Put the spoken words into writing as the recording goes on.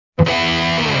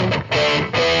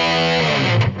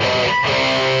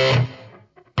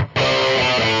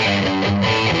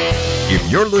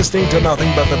You're listening to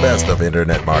nothing but the best of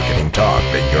internet marketing talk,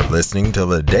 and you're listening to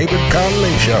The David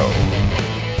Connolly Show.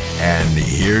 And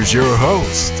here's your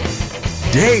host,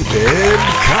 David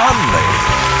Connolly.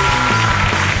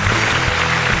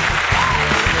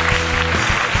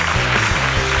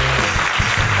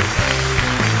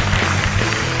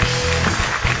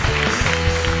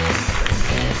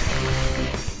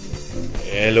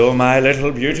 Hello, my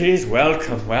little beauties.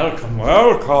 Welcome, welcome,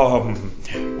 welcome.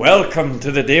 Welcome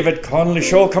to the David Connolly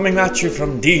Show, coming at you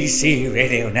from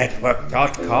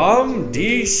DCRadioNetwork.com.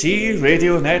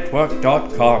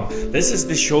 DCRadioNetwork.com. This is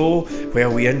the show where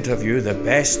we interview the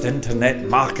best internet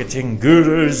marketing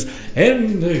gurus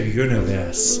in the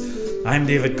universe. I'm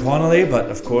David Connolly,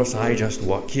 but of course I just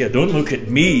work here. Don't look at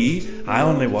me, I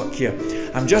only work here.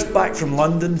 I'm just back from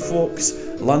London, folks.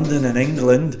 London in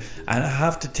England, and I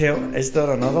have to tell, is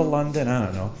there another London? I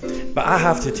don't know. But I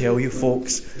have to tell you,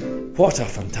 folks, what a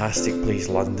fantastic place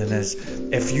London is.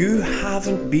 If you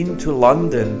haven't been to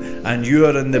London and you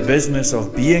are in the business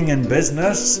of being in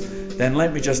business, then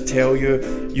let me just tell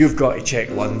you, you've got to check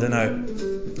London out.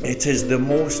 It is the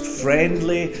most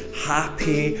friendly,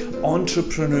 happy,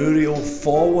 entrepreneurial,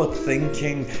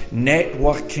 forward-thinking,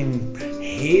 networking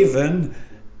haven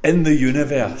in the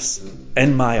universe,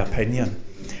 in my opinion.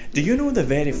 Do you know the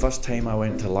very first time I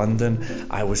went to London,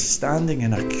 I was standing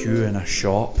in a queue in a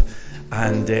shop,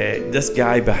 and this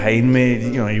guy behind me,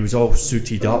 he was all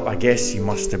suited up. I guess he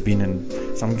must have been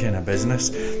in some kind of business,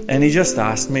 and he just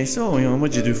asked me, so,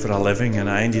 what do you do for a living? And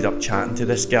I ended up chatting to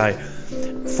this guy.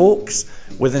 Folks,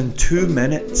 within 2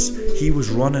 minutes, he was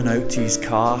running out to his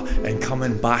car and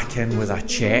coming back in with a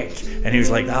check, and he was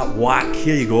like, that whack,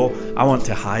 here you go, I want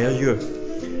to hire you.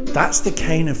 That's the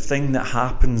kind of thing that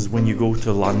happens when you go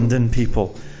to London,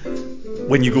 people.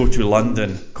 When you go to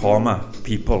London,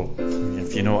 people,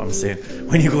 if you know what I'm saying.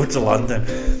 When you go to London.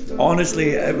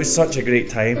 Honestly, it was such a great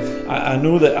time. I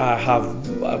know that I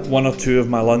have one or two of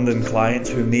my London clients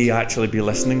who may actually be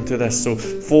listening to this. So,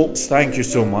 folks, thank you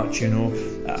so much.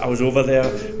 I was over there.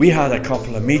 We had a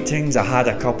couple of meetings. I had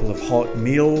a couple of hot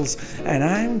meals. And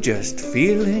I'm just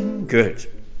feeling good.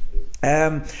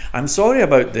 I'm sorry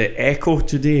about the echo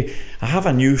today. I have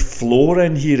a new floor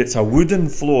in here. It's a wooden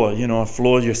floor, a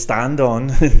floor you stand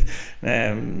on,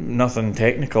 nothing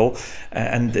technical,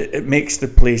 and it makes the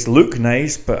place look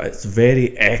nice, but it's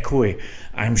very echoey.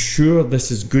 I'm sure this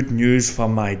is good news for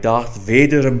my Darth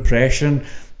Vader impression,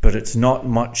 but it's not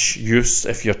much use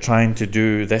if you're trying to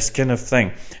do this kind of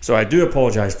thing. So I do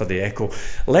apologise for the echo.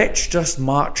 Let's just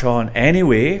march on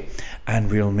anyway, and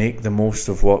we'll make the most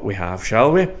of what we have,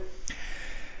 shall we?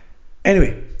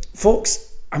 Anyway, folks,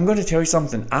 I'm going to tell you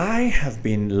something. I have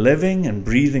been living and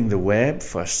breathing the web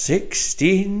for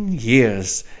 16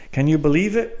 years. Can you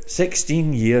believe it?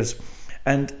 16 years.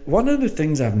 And one of the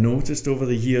things I've noticed over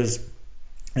the years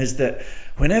is that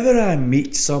whenever I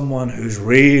meet someone who's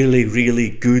really, really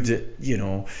good at,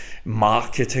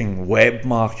 marketing, web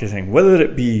marketing, whether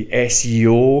it be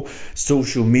SEO,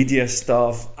 social media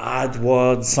stuff,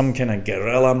 AdWords, some kind of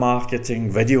guerrilla marketing,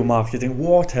 video marketing,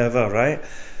 whatever, right?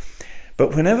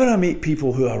 But whenever I meet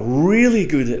people who are really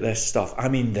good at this stuff, I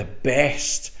mean the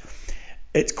best,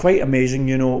 it's quite amazing,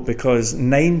 because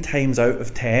 9 times out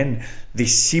of 10, they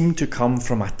seem to come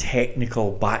from a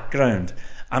technical background.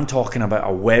 I'm talking about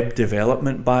a web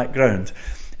development background.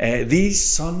 These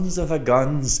sons of a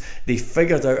guns, they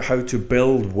figured out how to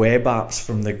build web apps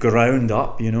from the ground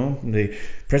up, They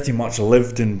pretty much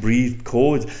lived and breathed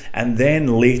code. And then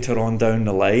later on down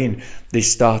the line, they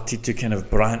started to kind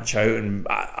of branch out and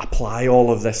apply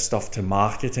all of this stuff to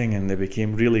marketing, and they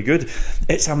became really good.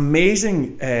 It's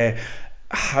amazing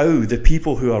how the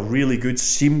people who are really good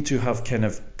seem to have kind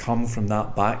of come from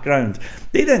that background.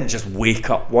 They didn't just wake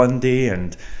up one day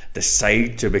and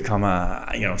decide to become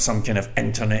some kind of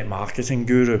internet marketing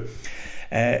guru.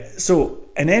 So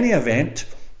in any event,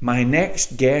 my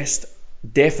next guest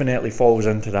definitely falls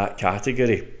into that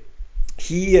category.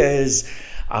 He is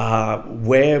a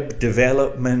web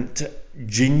development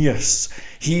genius.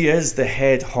 He is the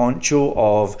head honcho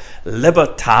of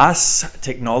Libertas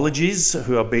Technologies,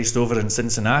 who are based over in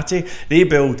Cincinnati. They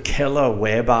build killer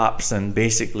web apps and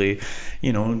basically,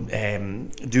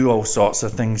 do all sorts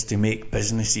of things to make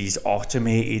businesses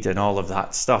automated and all of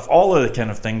that stuff. All of the kind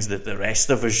of things that the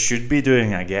rest of us should be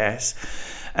doing, I guess.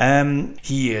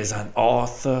 He is an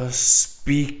author,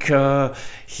 speaker.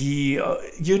 Do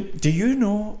you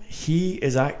know he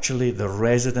is actually the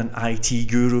resident IT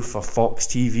guru for Fox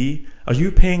TV? Are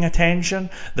you paying attention?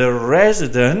 The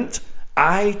resident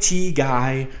IT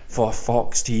guy for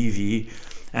Fox TV,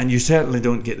 and you certainly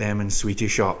don't get them in sweetie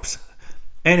shops.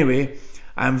 Anyway,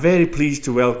 I'm very pleased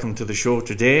to welcome to the show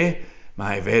today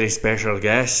my very special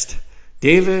guest,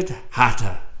 David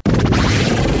Hatter.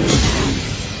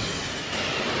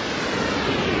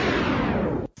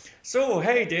 So,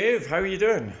 hey Dave, how are you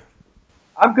doing?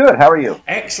 I'm good. How are you?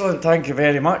 Excellent, thank you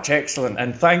very much. Excellent,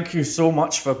 and thank you so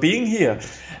much for being here.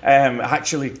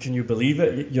 Actually, can you believe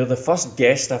it? You're the first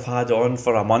guest I've had on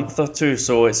for a month or two,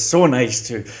 so it's so nice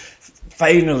to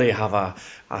finally have a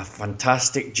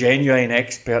fantastic, genuine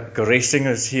expert gracing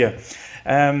us here.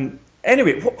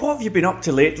 Anyway, what have you been up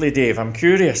to lately, Dave? I'm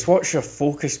curious. What's your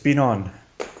focus been on?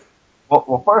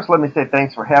 Well, first, let me say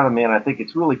thanks for having me, and I think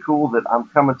it's really cool that I'm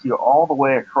coming to you all the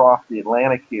way across the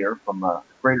Atlantic here from the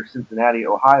greater Cincinnati,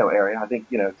 Ohio area. I think,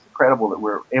 it's incredible that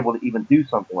we're able to even do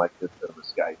something like this over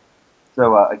Skype.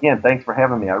 So, again, thanks for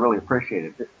having me. I really appreciate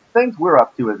it. The things we're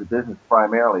up to as a business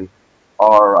primarily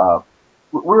are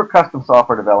we're a custom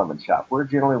software development shop. We're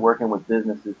generally working with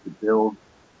businesses to build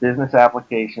business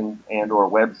applications and or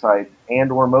websites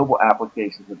and or mobile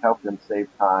applications that help them save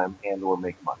time and or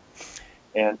make money.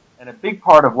 And a big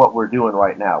part of what we're doing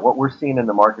right now, what we're seeing in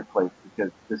the marketplace,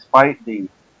 because despite the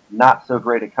not so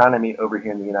great economy over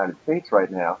here in the United States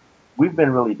right now, we've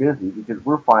been really busy because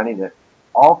we're finding that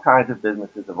all kinds of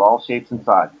businesses of all shapes and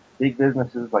sizes, big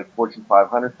businesses like Fortune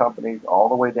 500 companies, all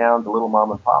the way down to little mom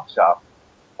and pop shops,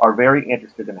 are very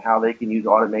interested in how they can use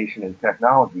automation and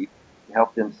technology to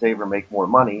help them save or make more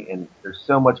money. And there's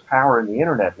so much power in the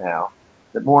internet now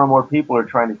that more and more people are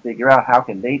trying to figure out how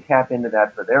can they tap into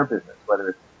that for their business, whether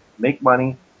it's make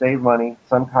money, save money,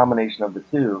 some combination of the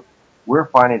two. We're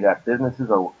finding that businesses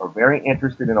are very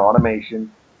interested in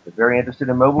automation. They're very interested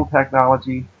in mobile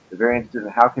technology. They're very interested in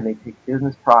how can they take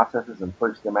business processes and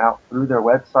push them out through their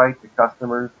website to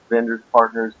customers, vendors,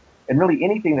 partners, and really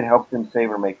anything that helps them save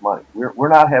or make money. We're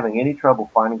not having any trouble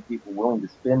finding people willing to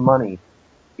spend money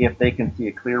if they can see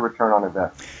a clear return on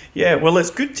investment. Yeah, well,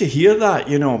 it's good to hear that,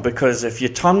 because if you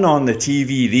turn on the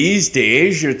TV these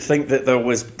days, you'd think that there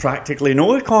was practically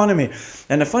no economy.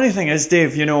 And the funny thing is,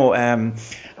 Dave,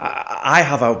 I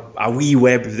have a wee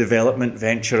web development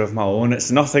venture of my own. It's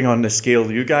nothing on the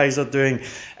scale you guys are doing.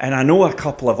 And I know a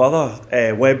couple of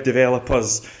other web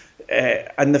developers,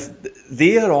 and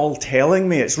they are all telling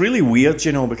me, it's really weird,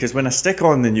 because when I stick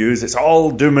on the news, it's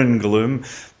all doom and gloom.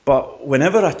 But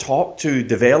whenever I talk to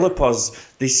developers,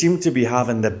 they seem to be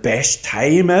having the best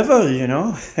time ever,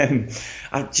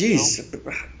 Geez,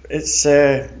 it's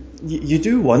you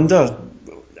do wonder.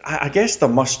 I guess there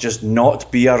must just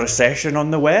not be a recession on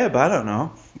the web. I don't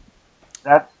know.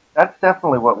 That's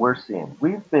definitely what we're seeing.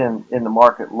 We've been in the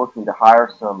market looking to hire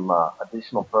some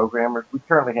additional programmers. We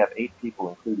currently have 8 people,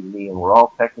 including me, and we're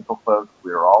all technical folks.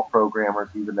 We're all programmers,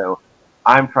 even though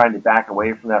I'm trying to back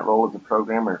away from that role as a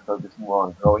programmer and focus more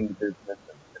on growing the business and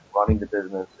running the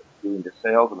business and doing the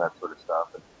sales and that sort of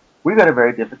stuff. And we've had a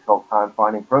very difficult time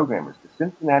finding programmers. The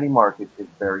Cincinnati market is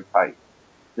very tight.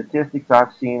 Statistics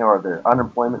I've seen are the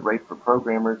unemployment rate for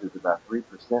programmers is about 3%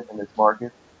 in this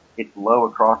market. It's low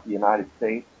across the United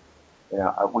States.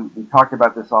 We talked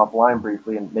about this offline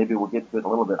briefly, and maybe we'll get to it in a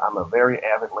little bit. I'm a very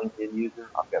avid LinkedIn user.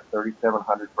 I've got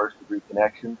 3,700 first-degree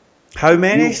connections. How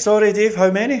many? Sorry, Dave,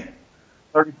 how many?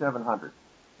 3,700.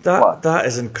 That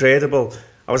is incredible.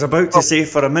 I was about to say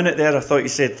for a minute there, I thought you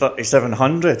said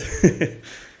 3,700.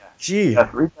 Gee.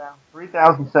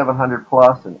 3,700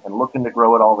 plus and looking to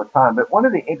grow it all the time. But one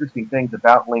of the interesting things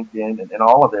about LinkedIn and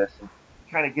all of this, and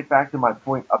kind of get back to my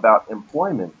point about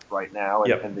employment right now,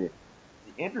 and the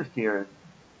interest here is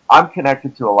I'm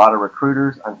connected to a lot of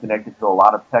recruiters. I'm connected to a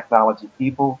lot of technology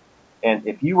people. And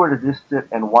if you were to just sit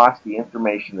and watch the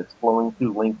information that's flowing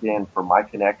through LinkedIn for my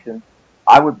connection,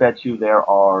 I would bet you there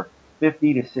are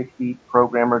 50 to 60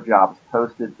 programmer jobs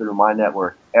posted through my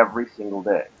network every single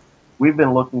day. We've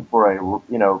been looking for a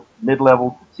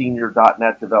mid-level to senior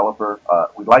 .NET developer.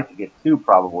 We'd like to get 2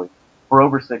 probably for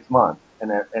over 6 months,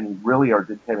 and really are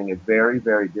just having a very,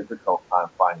 very difficult time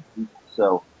finding people.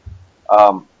 So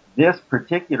this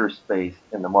particular space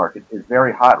in the market is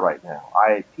very hot right now.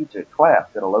 I teach a class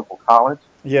at a local college,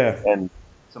 and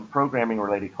some programming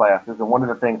related classes. And one of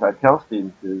the things I tell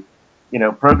students is,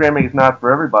 programming is not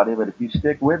for everybody, but if you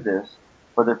stick with this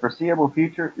for the foreseeable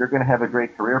future, you're going to have a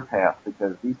great career path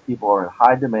because these people are in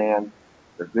high demand.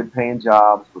 They're good paying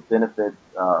jobs with benefits.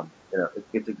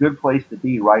 It's a good place to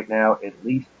be right now, at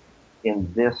least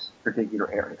in this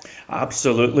particular area.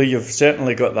 Absolutely. You've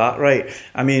certainly got that right.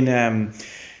 I mean,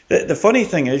 the funny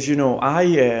thing is,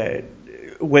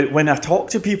 when I talk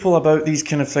to people about these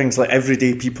kind of things, like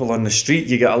everyday people on the street,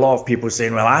 you get a lot of people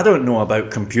saying, well, I don't know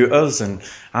about computers and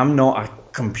I'm not a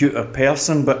computer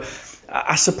person. But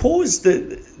I suppose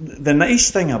the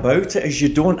nice thing about it is you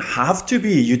don't have to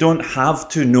be. You don't have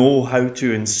to know how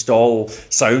to install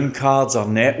sound cards or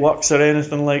networks or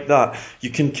anything like that. You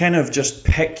can kind of just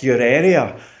pick your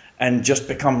area and just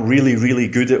become really, really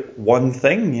good at one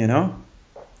thing, you know?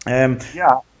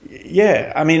 Yeah,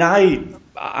 Yeah, I mean,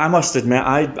 I must admit,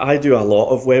 I do a lot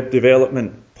of web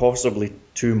development, possibly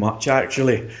too much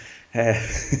actually. Uh,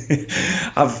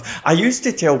 I used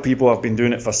to tell people I've been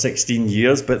doing it for 16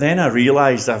 years, but then I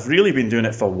realised I've really been doing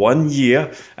it for 1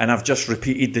 year, and I've just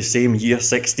repeated the same year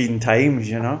 16 times,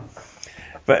 you know.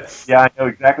 But yeah, I know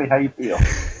exactly how you feel.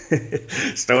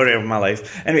 story of my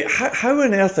life. Anyway, how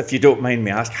on earth, if you don't mind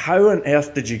me asking, how on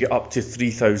earth did you get up to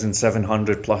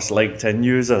 3,700 plus LinkedIn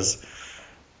users?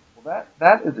 Well,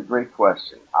 that is a great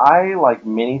question. I, like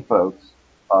many folks,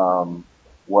 um,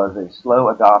 was a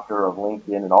slow adopter of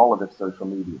LinkedIn and all of its social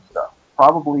media stuff.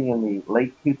 Probably in the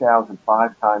late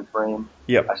 2005 timeframe, I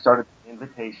Yep. started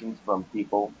invitations from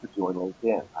people to join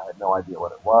LinkedIn. I had no idea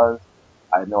what it was.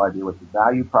 I had no idea what the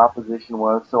value proposition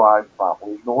was, so I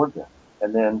promptly ignored them.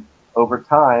 And then over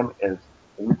time, as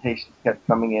invitations kept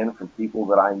coming in from people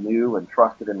that I knew and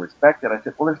trusted and respected, I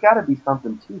said, well, there's got to be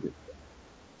something to this.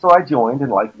 So I joined,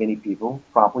 and like many people,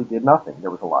 promptly did nothing.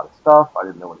 There was a lot of stuff. I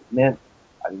didn't know what it meant.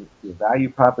 I didn't see a value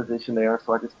proposition there,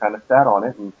 so I just kind of sat on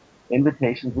it, and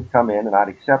invitations would come in, and I'd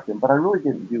accept them, but I really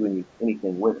didn't do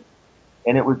anything with it.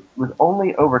 And it was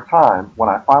only over time when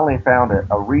I finally found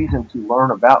a reason to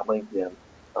learn about LinkedIn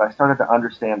that I started to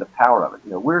understand the power of it.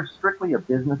 You know, we're strictly a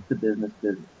business to business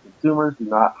business. Consumers do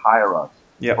not hire us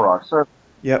for Yep. our service.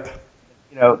 Yep.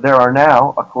 You know, there are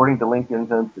now, according to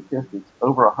LinkedIn's own statistics,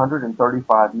 over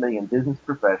 135 million business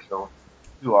professionals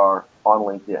who are on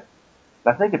LinkedIn.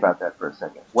 Now think about that for a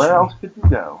second. Where else Gee. could you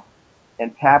go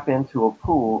and tap into a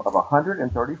pool of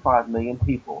 135 million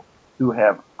people who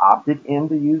have opted in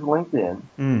to use LinkedIn?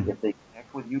 Mm. If they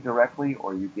connect with you directly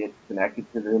or you get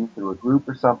connected to them through a group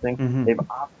or something, they've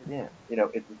Mm-hmm. opted in. You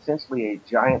know, it's essentially a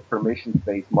giant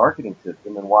permissions-based marketing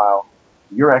system. And while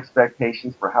your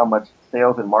expectations for how much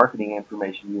sales and marketing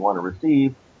information you want to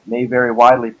receive may vary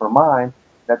widely from mine,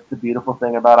 that's the beautiful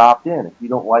thing about opt-in. If you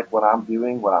don't like what I'm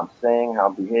doing, what I'm saying, how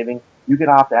I'm behaving, you can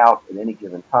opt out at any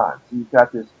given time. So you've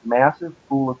got this massive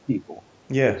pool of people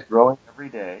Yeah. that's growing every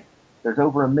day. There's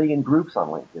over 1 million groups on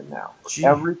LinkedIn now for Gee.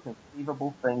 every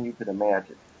conceivable thing you could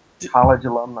imagine. College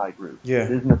alumni groups, Yeah.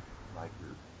 business alumni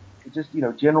groups,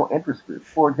 just, general interest groups.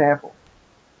 For example,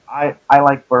 I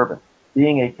like bourbon.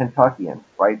 Being a Kentuckian,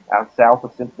 right out south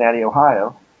of Cincinnati,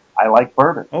 Ohio, I like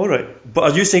bourbon. All right.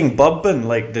 But are you saying bourbon,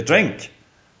 like the drink?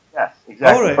 Yes, All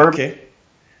exactly. right. Bourbon. Okay.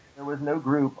 There was no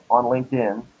group on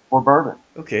LinkedIn for bourbon.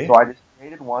 So Okay. I just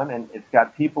created one, and it's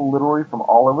got people literally from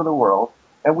all over the world,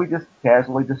 and we just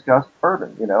casually discuss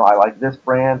bourbon. You know, I like this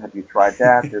brand. Have you tried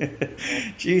that? This brand.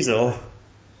 Jeez, oh.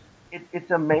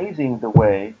 It's amazing the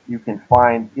way you can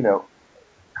find,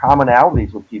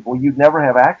 commonalities with people you'd never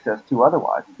have access to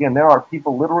otherwise. Again, there are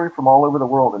people literally from all over the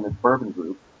world in this bourbon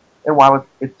group. And while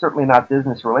it's certainly not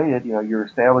business related, you're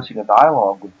establishing a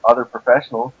dialogue with other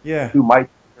professionals Yeah. who might be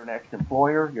your next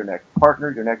employer, your next partner,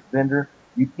 your next vendor.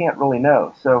 You can't really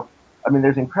know. So, I mean,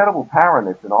 there's incredible power in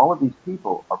this, and all of these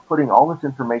people are putting all this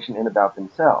information in about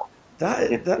themselves.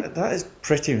 That It's that is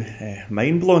pretty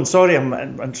mind blowing. Sorry, I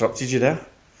interrupted you there.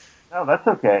 No, that's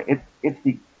okay.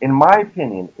 In my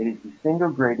opinion, it is the single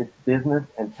greatest business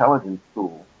intelligence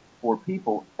tool for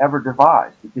people ever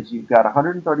devised because you've got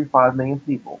 135 million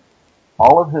people,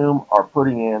 all of whom are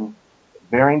putting in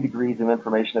varying degrees of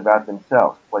information about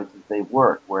themselves, places they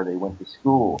work, where they went to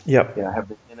school, Yep. have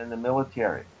they been in the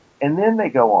military, and then they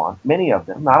go on. Many of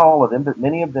them, not all of them, but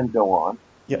many of them go on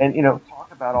and Yep. talk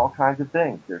about all kinds of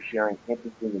things. They're sharing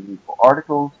interesting and useful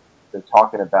articles. They're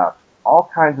talking about all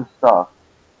kinds of stuff,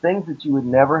 things that you would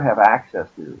never have access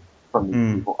to from these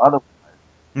Mm. people otherwise.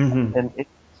 Mm-hmm. And it's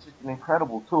just an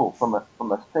incredible tool from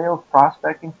a sales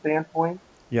prospecting standpoint.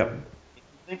 Yep. If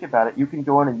you think about it, you can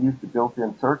go in and use the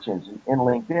built-in search engine in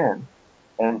LinkedIn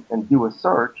and do a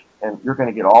search, and you're going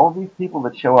to get all of these people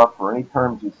that show up for any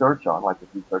terms you search on, like if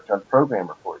you search on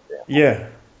programmer, for example. Yeah.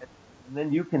 And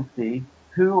then you can see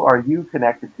who are you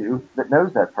connected to that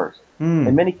knows that person. In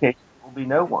Mm. many cases, it will be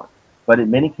no one. But in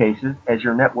many cases, as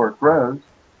your network grows,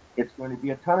 it's going to be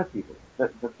a ton of people. The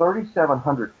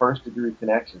 3,700 first degree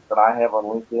connections that I have on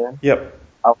LinkedIn Yep.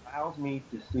 allows me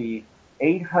to see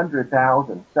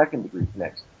 800,000 second degree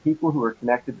connections, people who are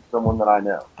connected to someone that I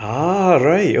know. Ah,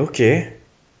 right. Okay.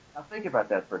 Now think about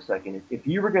that for a second. If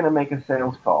you were going to make a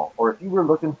sales call, or if you were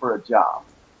looking for a job,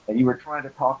 and you were trying to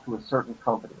talk to a certain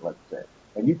company, let's say,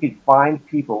 and you could find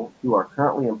people who are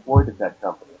currently employed at that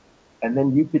company, and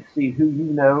then you could see who you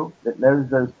know that knows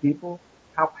those people,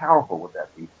 how powerful would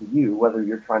that be to you, whether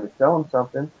you're trying to sell them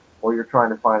something or you're trying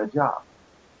to find a job?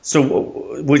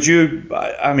 So would you,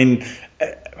 I mean,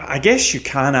 I guess you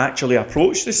can actually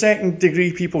approach the second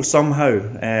degree people somehow.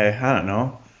 I don't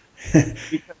know.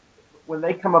 Because when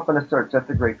they come up in a search, that's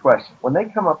a great question. When they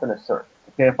come up in a search,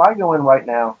 okay, if I go in right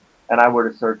now and I were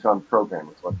to search on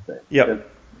programmers, let's say, because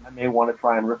Yep. I may want to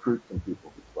try and recruit some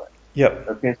people this way. Yep.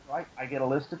 Okay, so I get a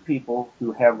list of people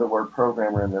who have the word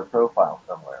programmer in their profile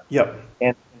somewhere. Yep.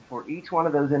 And for each one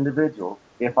of those individuals,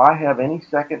 if I have any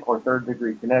second or third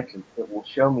degree connections, it will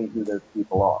show me who those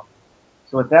people are.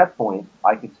 So at that point,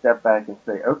 I could step back and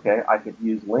say, okay, I could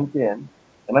use LinkedIn.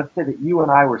 And let's say that you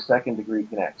and I were second degree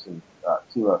connections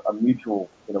to a mutual,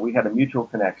 we had a mutual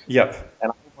connection. Yep.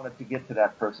 And I wanted to get to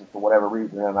that person for whatever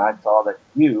reason. And I saw that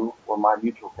you were my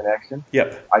mutual connection.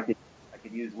 Yep. I could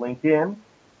use LinkedIn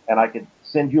and I could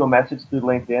send you a message through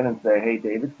LinkedIn and say, hey,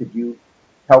 David, could you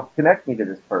help connect me to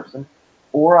this person?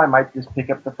 Or I might just pick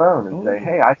up the phone and say,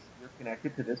 hey, I see you're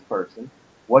connected to this person.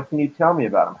 What can you tell me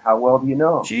about them? How well do you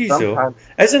know them? Jeez, Sometimes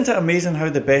isn't it amazing how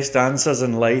the best answers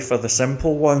in life are the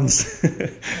simple ones?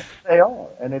 they are,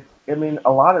 and I mean,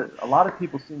 a lot of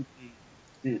people seem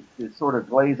to sort of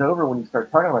glaze over when you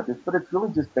start talking about this, but it's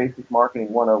really just basic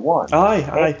marketing 101. Aye,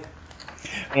 aye.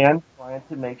 And trying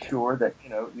to make sure that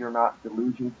you're not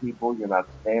deluging people, you're not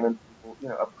spamming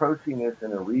people, approaching this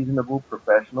in a reasonable,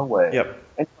 professional way, Yep.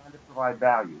 and trying to provide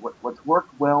value. What's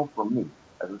worked well for me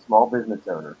as a small business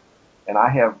owner, and I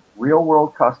have real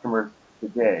world customers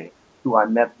today who I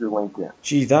met through LinkedIn.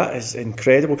 Gee, that is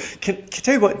incredible. Can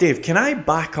tell you what, Dave, can I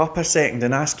back up a second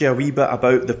and ask you a wee bit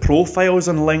about the profiles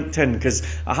on LinkedIn? Because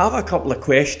I have a couple of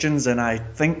questions and I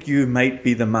think you might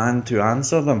be the man to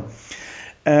answer them.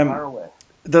 Fire away.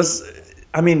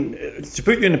 To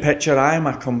put you in the picture, I'm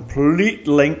a complete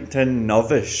LinkedIn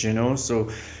novice, so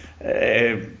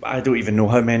I don't even know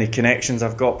how many connections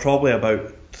I've got, probably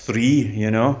about 3,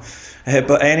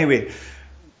 but anyway.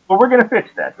 Well, we're going to fix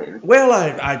that, David. Well,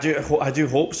 I do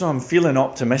hope so. I'm feeling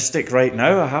optimistic right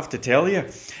now, I have to tell you.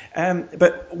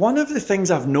 But one of the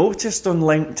things I've noticed on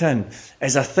LinkedIn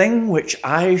is a thing which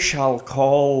I shall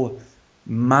call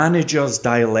manager's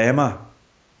dilemma.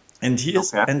 And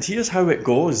here's how it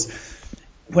goes.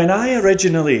 When I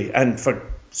originally, I'm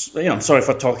sorry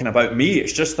for talking about me,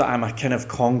 it's just that I'm a kind of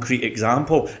concrete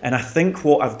example. And I think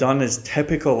what I've done is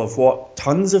typical of what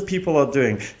tons of people are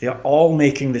doing. They're all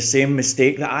making the same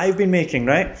mistake that I've been making,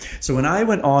 right? So when I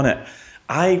went on it,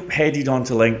 I headed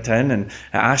onto LinkedIn and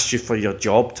I asked you for your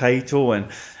job title. And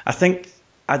I think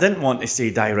I didn't want to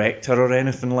say director or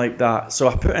anything like that. So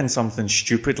I put in something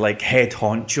stupid like head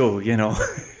honcho,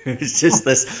 It's just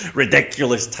this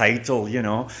ridiculous title,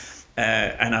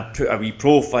 and I put a wee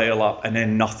profile up and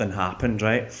then nothing happened,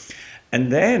 right?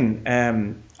 And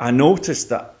then I noticed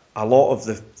that a lot of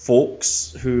the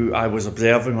folks who I was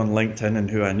observing on LinkedIn and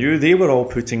who I knew, they were all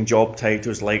putting job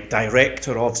titles like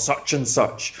director of such and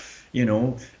such,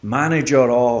 manager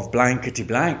of blankety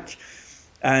blank.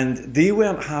 And they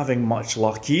weren't having much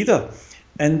luck either.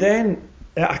 And then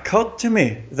it occurred to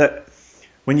me that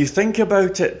when you think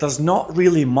about it, there's not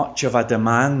really much of a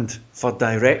demand for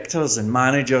directors and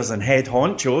managers and head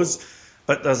honchos,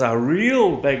 but there's a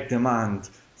real big demand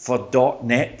for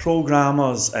 .NET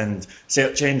programmers and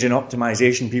search engine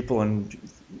optimization people and,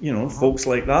 folks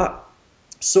like that.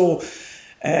 So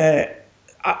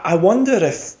I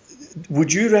wonder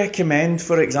would you recommend,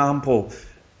 for example,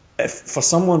 if for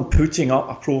someone putting up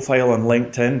a profile on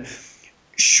LinkedIn,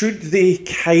 should they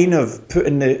kind of put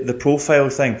in the profile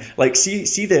thing, like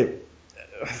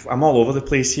I'm all over the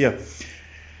place here.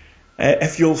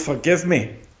 If you'll forgive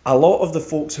me, a lot of the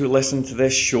folks who listen to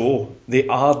this show, they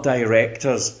are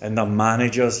directors and they're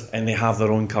managers and they have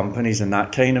their own companies and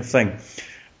that kind of thing.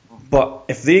 But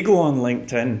if they go on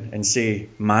LinkedIn and say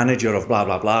manager of blah,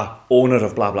 blah, blah, owner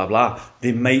of blah, blah, blah,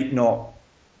 they might not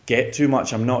get too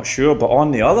much, I'm not sure. But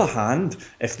on the other hand,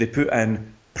 if they put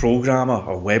in programmer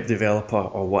or web developer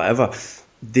or whatever,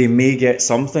 they may get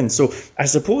something. So I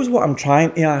suppose what I'm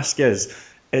trying to ask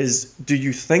is do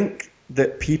you think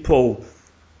that people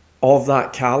of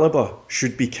that caliber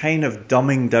should be kind of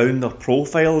dumbing down their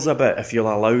profiles a bit, if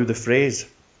you'll allow the phrase?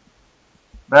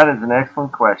 That is an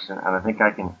excellent question, and I think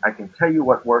I can tell you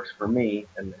what works for me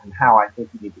and how I think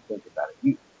you need to think about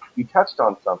it. You touched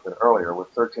on something earlier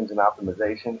with search engine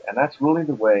optimization, and that's really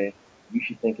the way you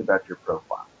should think about your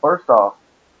profile. First off,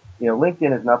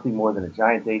 LinkedIn is nothing more than a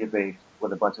giant database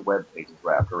with a bunch of web pages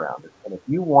wrapped around it. And if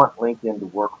you want LinkedIn to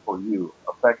work for you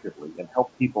effectively and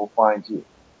help people find you,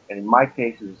 and in my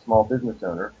case as a small business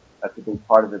owner, that's a big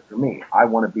part of it for me. I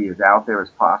want to be as out there as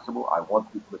possible. I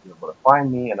want people to be able to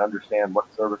find me and understand what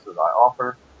services I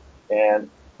offer. And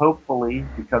hopefully,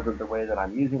 because of the way that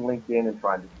I'm using LinkedIn and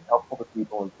trying to be helpful to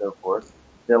people and so forth,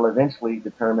 they'll eventually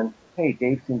determine, hey,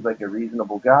 Dave seems like a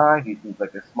reasonable guy. He seems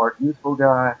like a smart, useful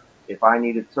guy. If I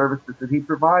needed services that he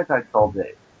provides, I'd call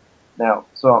Dave. Now,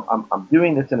 so I'm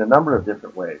doing this in a number of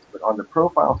different ways, but on the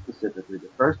profile specifically, the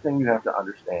first thing you have to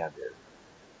understand is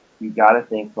you got to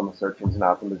think from a search engine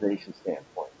optimization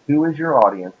standpoint. Who is your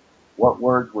audience? What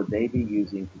words would they be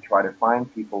using to try to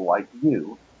find people like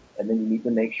you? And then you need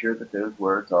to make sure that those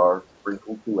words are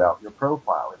sprinkled throughout your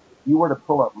profile. If you were to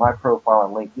pull up my profile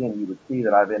on LinkedIn, you would see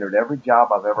that I've entered every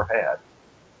job I've ever had,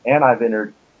 and I've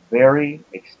entered very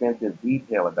extensive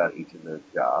detail about each of those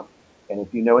jobs. And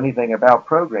if you know anything about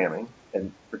programming,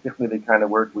 and particularly the kind of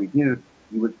work we do,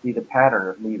 you would see the pattern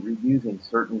of me reusing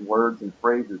certain words and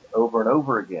phrases over and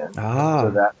over again so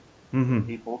that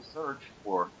people search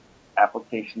for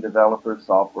application developer,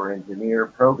 software engineer,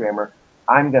 programmer.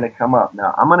 I'm going to come up.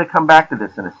 Now, I'm going to come back to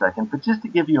this in a second, but just to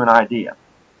give you an idea,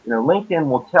 LinkedIn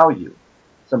will tell you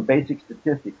some basic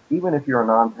statistics, even if you're a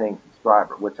non-paying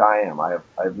subscriber, which I am.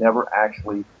 I've never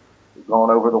actually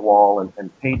gone over the wall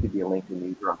and paid to be a LinkedIn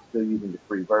user. I'm still using the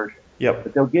free version. Yep.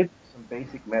 But they'll give you some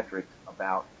basic metrics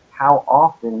about how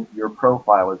often your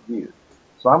profile is viewed.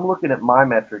 So I'm looking at my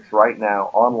metrics right now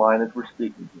online as we're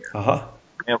speaking here. Uh-huh.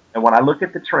 And when I look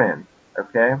at the trend,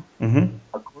 okay,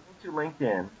 according to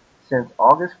LinkedIn, since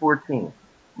August 14th,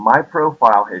 my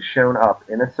profile has shown up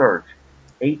in a search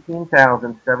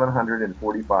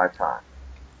 18,745 times.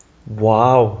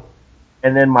 Wow.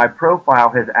 And then my profile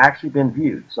has actually been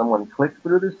viewed. Someone clicked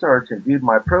through the search and viewed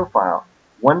my profile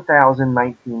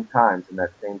 1,019 times in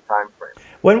that same time frame.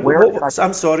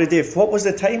 I'm sorry, Dave. What was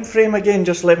the time frame again?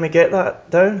 Just let me get that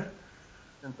down.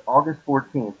 Since August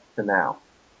 14th to now.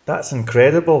 That's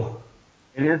incredible.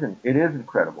 It isn't. It is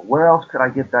incredible. Where else could I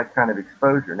get that kind of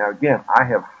exposure? Now, again, I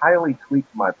have highly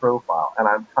tweaked my profile, and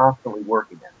I'm constantly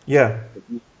working it. Yeah. If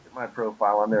you look at my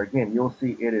profile on there, again, you'll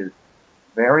see it is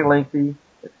very lengthy.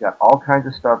 It's got all kinds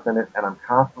of stuff in it, and I'm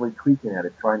constantly tweaking at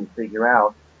it, trying to figure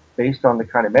out, based on the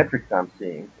kind of metrics I'm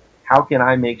seeing, how can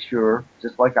I make sure,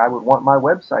 just like I would want my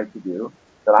website to do,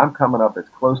 that I'm coming up as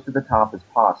close to the top as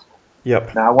possible.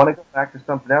 Yep. Now, I want to go back to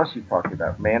something else you talked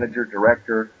about, manager,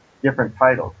 director, different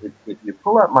titles. If you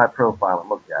pull up my profile and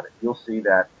look at it, you'll see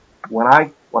that when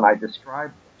I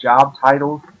describe job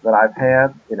titles that I've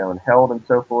had, and held and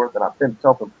so forth, and I've been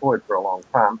self-employed for a long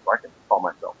time, so I can call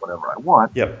myself whatever I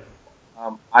want. Yep.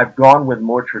 I've gone with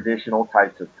more traditional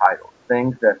types of titles,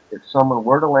 things that if someone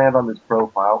were to land on this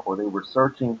profile or they were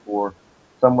searching for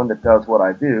someone that does what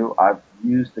I do, I've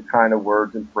used the kind of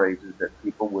words and phrases that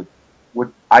people would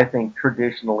I think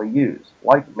traditionally use,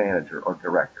 like manager or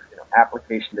director,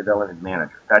 application development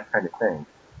manager, that kind of thing,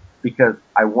 because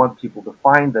I want people to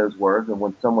find those words, and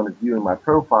when someone is viewing my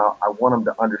profile, I want them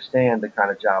to understand the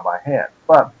kind of job I had.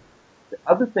 But the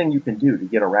other thing you can do to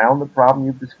get around the problem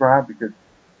you've described, because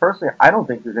personally, I don't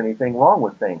think there's anything wrong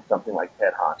with saying something like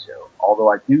head honcho, although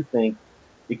I do think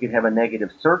it could have a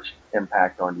negative search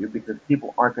impact on you because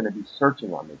people aren't going to be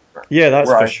searching on these terms. Yeah, that's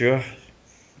for sure.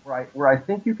 Where I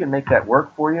think you can make that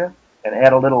work for you and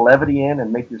add a little levity in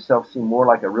and make yourself seem more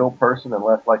like a real person and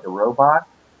less like a robot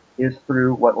is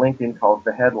through what LinkedIn calls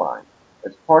the headline.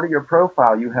 As part of your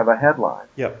profile, you have a headline.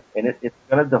 Yep. And it's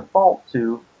going to default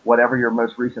to whatever your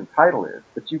most recent title is,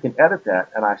 but you can edit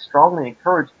that, and I strongly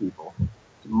encourage people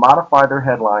to modify their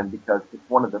headline because it's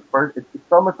one of the first,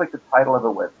 it's almost like the title of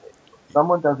a web page. When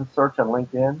someone does a search on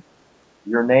LinkedIn,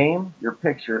 your name, your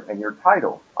picture, and your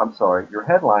title, your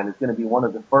headline is going to be one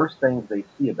of the first things they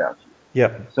see about you.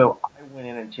 Yep. So I went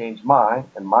in and changed mine,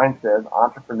 and mine says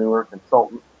entrepreneur,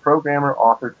 consultant, programmer,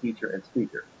 author, teacher, and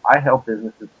speaker. I help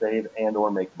businesses save and or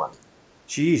make money.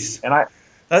 Jeez. And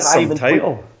that's some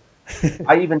title.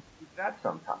 I even tweak that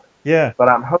sometimes. Yeah. But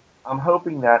I'm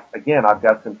hoping that, again, I've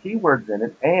got some keywords in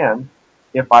it, and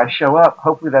if I show up,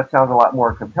 hopefully that sounds a lot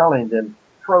more compelling than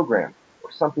program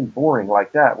or something boring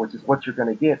like that, which is what you're going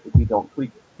to get if you don't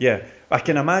tweak it. Yeah, I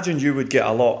can imagine you would get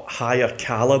a lot higher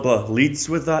caliber leads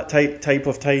with that type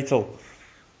of title.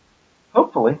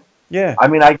 Hopefully. Yeah. I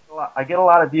mean, I get a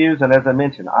lot of views, and as I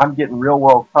mentioned, I'm getting real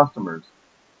world customers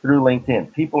through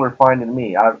LinkedIn. People are finding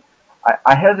me. I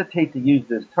hesitate to use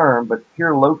this term, but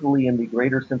here locally in the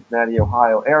greater Cincinnati,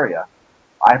 Ohio area,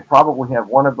 I probably have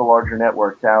one of the larger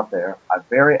networks out there. I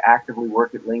very actively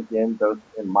work at LinkedIn, both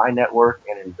in my network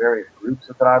and in various groups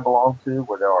that I belong to,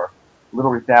 where there are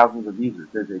literally thousands of users.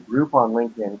 There's a group on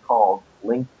LinkedIn called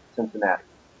Link Cincinnati.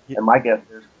 And my guess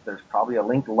there's probably a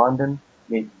Link London.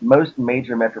 I mean, most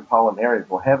major metropolitan areas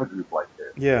will have a group like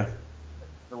this. Yeah.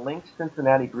 The Link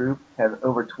Cincinnati group has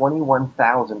over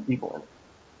 21,000 people in it.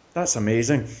 That's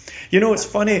amazing. You know, it's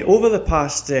funny, over the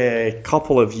past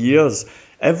couple of years,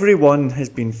 everyone has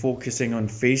been focusing on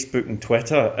Facebook and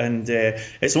Twitter, and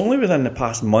it's only within the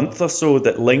past month or so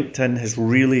that LinkedIn has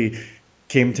really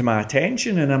came to my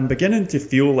attention, and I'm beginning to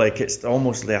feel like it's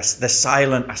almost the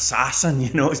silent assassin,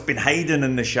 you know, it's been hiding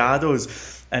in the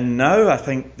shadows. And now I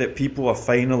think that people are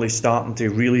finally starting to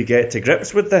really get to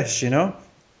grips with this, you know?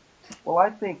 Well, I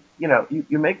think,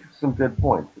 you make some good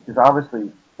points because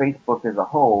obviously Facebook as a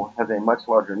whole has a much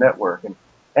larger network.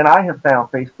 And I have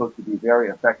found Facebook to be very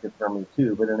effective for me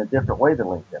too, but in a different way than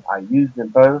LinkedIn. I use them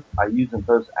both. I use them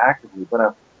both actively,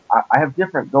 but I have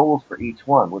different goals for each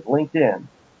one. With LinkedIn,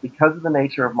 because of the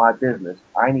nature of my business,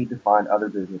 I need to find other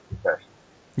business professionals.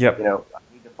 Yep.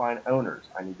 I need to find owners.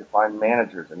 I need to find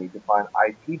managers. I need to find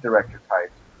IT director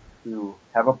types who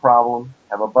have a problem,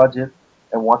 have a budget,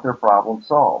 and want their problem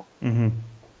solved. Hmm.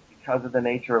 Because of the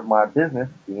nature of my business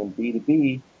being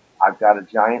B2B, I've got a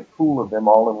giant pool of them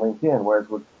all in LinkedIn. Whereas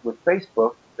with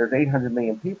Facebook, there's 800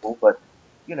 million people, but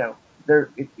you know,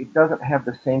 it doesn't have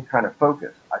the same kind of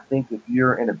focus. I think if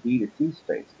you're in a B2C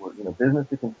space where, business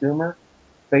to consumer,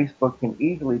 Facebook can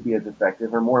easily be as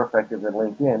effective or more effective than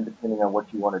LinkedIn, depending on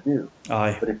what you want to do.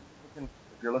 Aye. But if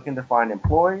you're looking to find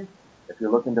employees, if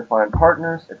you're looking to find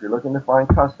partners, if you're looking to find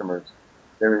customers,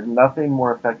 there is nothing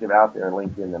more effective out there in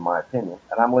LinkedIn, in my opinion,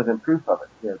 and I'm living proof of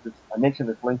it. I mentioned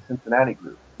this Link Cincinnati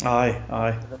group. Aye.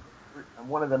 Aye. I'm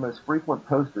one of the most frequent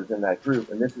posters in that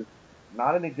group, and this is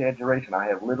not an exaggeration. I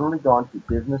have literally gone to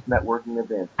business networking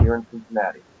events here in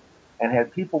Cincinnati and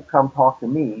had people come talk to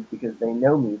me because they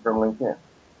know me from LinkedIn.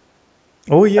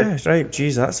 Oh, yeah, right.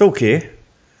 Geez, that's okay.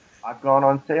 I've gone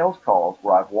on sales calls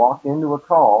where I've walked into a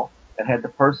call and had the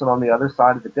person on the other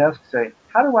side of the desk say,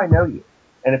 "How do I know you?"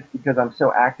 And it's because I'm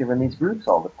so active in these groups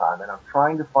all the time, and I'm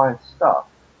trying to find stuff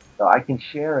that I can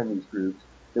share in these groups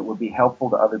that would be helpful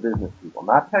to other business people.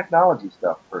 Not technology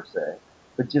stuff per se,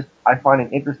 but just I find an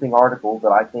interesting article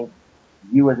that I think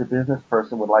you as a business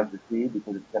person would like to see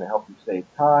because it's going to help you save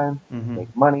time, Hmm.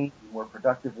 make money, be more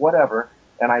productive, whatever.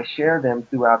 And I share them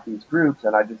throughout these groups,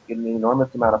 and I just get an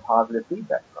enormous amount of positive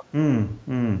feedback from them.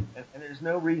 Mm. And there's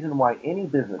no reason why any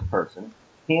business person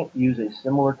can't use a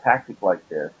similar tactic like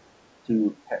this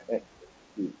to,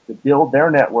 to build their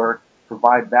network,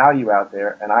 provide value out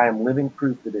there, and I am living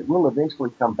proof that it will eventually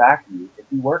come back to you if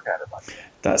you work at it like that.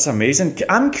 That's amazing.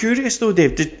 I'm curious though,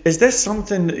 Dave. Is this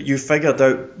something that you figured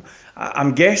out?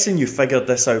 I'm guessing you figured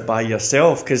this out by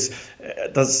yourself because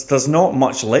there's not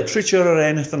much literature or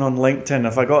anything on LinkedIn.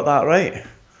 Have I got that right?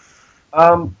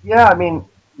 Yeah, I mean,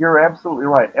 you're absolutely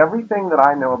right. Everything that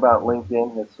I know about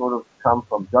LinkedIn has sort of come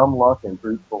from dumb luck and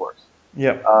brute force.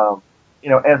 Yep. Um,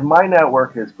 as my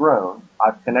network has grown,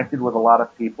 I've connected with a lot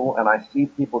of people and I see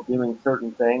people doing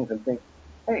certain things and think,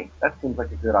 hey, that seems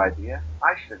like a good idea.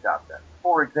 I should adopt that.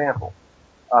 For example,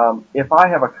 if I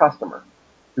have a customer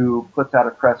who puts out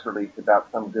a press release about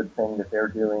some good thing that they're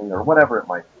doing or whatever it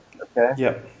might be, okay?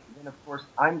 Yep. And then of course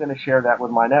I'm going to share that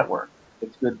with my network.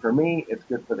 It's good for me. It's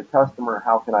good for the customer.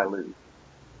 How can I lose?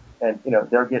 And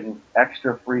they're getting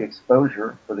extra free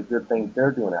exposure for the good things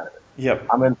they're doing out of it. Yep.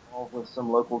 I'm involved with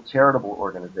some local charitable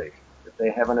organizations. If they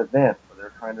have an event where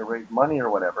they're trying to raise money or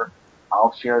whatever,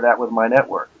 I'll share that with my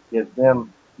network. It gives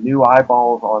them new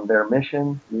eyeballs on their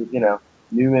mission,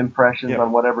 new impressions on Yep.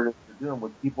 whatever it is they're doing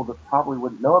with people that probably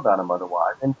wouldn't know about them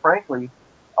otherwise. And frankly,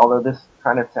 although this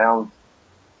kind of sounds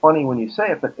funny when you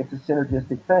say it, but it's a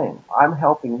synergistic thing. I'm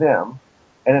helping them,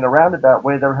 and in a roundabout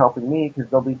way, they're helping me because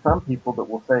there'll be some people that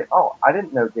will say, "Oh, I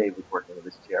didn't know Dave was working with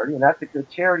this charity, and that's a good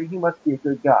charity. He must be a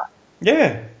good guy."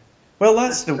 Yeah. Well,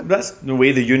 There's that's the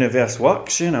way the universe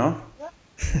works, you know.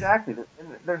 exactly.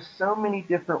 There's so many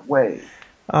different ways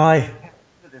Aye. to tap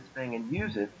into this thing and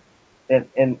use it,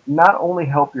 and not only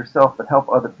help yourself but help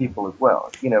other people as well.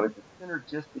 It's a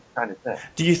synergistic kind of thing.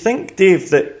 Do you think,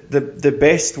 Dave, that the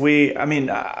best way? I mean,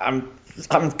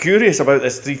 I'm curious about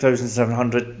this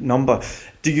 3,700 number.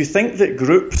 Do you think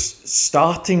that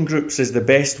starting groups, is the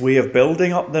best way of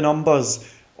building up the numbers,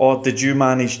 or did you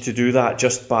manage to do that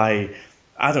just by,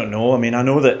 I don't know. I mean, I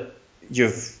know that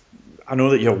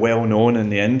you're well known in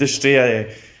the industry.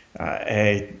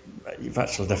 You've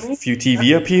actually For had a me, few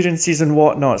TV appearances and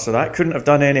whatnot, so that couldn't have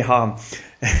done any harm.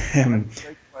 that's a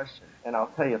great question, and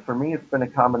I'll tell you, for me, it's been a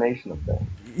combination of things.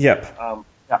 Yep.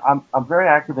 Yeah, I'm very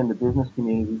active in the business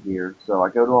community here, so I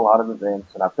go to a lot of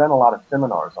events, and I've done a lot of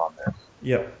seminars on this,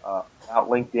 Yep. about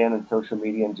LinkedIn and social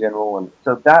media in general, and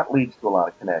so that leads to a lot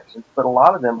of connections. But a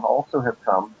lot of them also have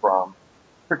come from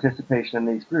participation in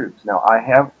these groups. Now,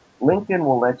 LinkedIn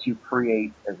will let you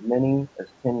create as many as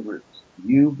 10 groups.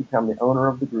 You become the owner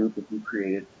of the group if you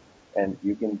create it. and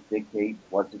you can dictate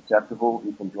what's acceptable.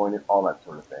 You can join it, all that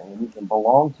sort of thing, and you can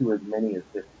belong to as many as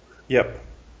 50 groups. Yep.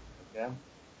 Okay,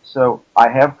 so I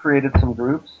have created some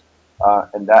groups,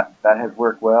 and that has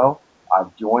worked well.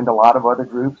 I've joined a lot of other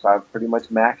groups. I've pretty much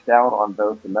maxed out on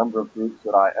both the number of groups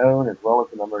that I own as well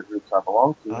as the number of groups I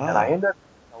belong to, and I Ah. end up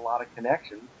getting a lot of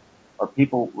connections or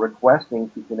people requesting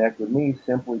to connect with me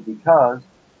simply because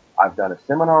I've done a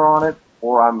seminar on it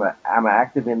or I'm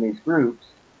active in these groups.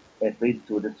 It leads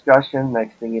to a discussion.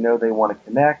 Next thing you know, they want to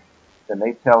connect. Then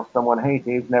they tell someone, hey,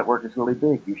 Dave's network is really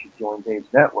big. You should join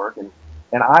Dave's network.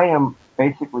 And I am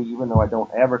basically, even though I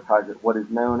don't advertise it, what is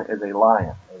known as a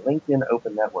LION, a LinkedIn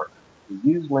Open Network. If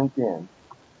you use LinkedIn,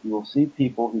 you will see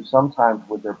people who sometimes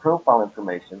with their profile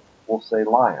information will say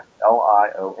LION,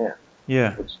 Lion,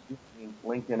 Yeah. which means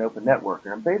LinkedIn Open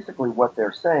Networker. And basically what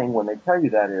they're saying when they tell you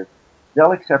that is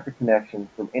they'll accept a connection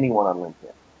from anyone on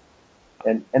LinkedIn.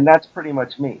 And that's pretty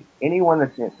much me. Anyone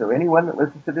that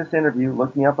listens to this interview,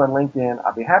 look me up on LinkedIn,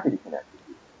 I'll be happy to connect with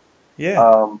you.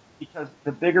 Yeah. Because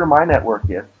the bigger my network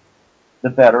gets, the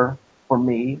better for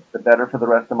me, the better for the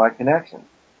rest of my connections.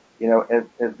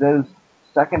 As those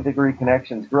second degree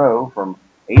connections grow from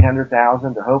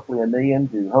 800,000 to hopefully 1 million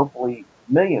to hopefully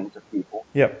millions of people,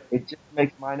 Yep. it just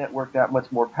makes my network that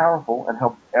much more powerful and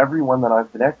helps everyone that I'm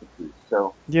connected to.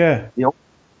 So Yeah. the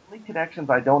only connections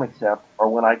I don't accept are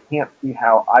when I can't see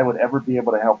how I would ever be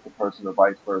able to help the person or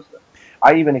vice versa.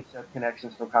 I even accept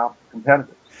connections from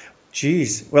competitors.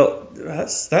 Geez. Well,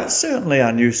 that's certainly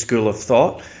a new school of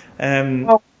thought.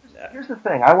 Well, here's the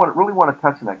thing. I really want to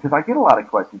touch on that because I get a lot of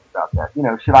questions about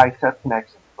that. Should I accept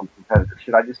connections from competitors?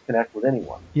 Should I just connect with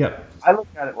anyone? Yep. I look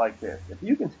at it like this. If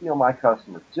you can steal my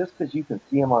customers just because you can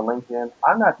see them on LinkedIn,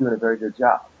 I'm not doing a very good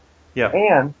job. Yep.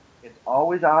 And it's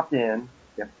always opt-in.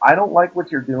 If I don't like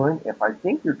what you're doing, if I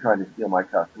think you're trying to steal my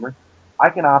customers, I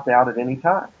can opt out at any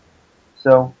time.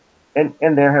 So, and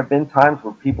there have been times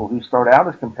where people who start out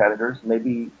as competitors,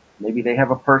 maybe they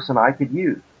have a person I could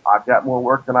use. I've got more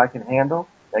work than I can handle.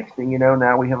 Next thing you know,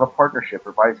 now we have a partnership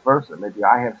or vice versa. Maybe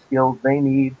I have skills they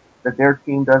need that their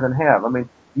team doesn't have. I mean,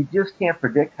 you just can't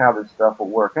predict how this stuff will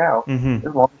work out Mm-hmm.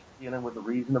 as long as you're dealing with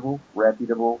reasonable,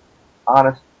 reputable,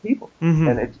 honest people. And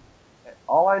Mm-hmm. it's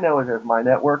all I know is as my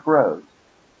network grows,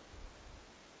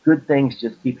 good things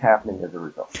just keep happening as a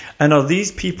result. And are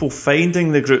these people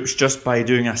finding the groups just by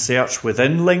doing a search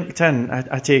within LinkedIn?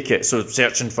 I take it. So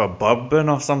searching for bourbon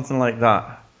or something like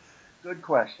that. Good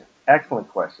question. Excellent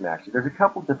question, actually. There's a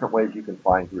couple different ways you can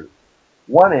find groups.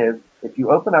 One is if you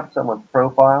open up someone's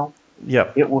profile,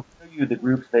 Yep. it will show you the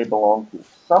groups they belong to.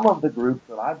 Some of the groups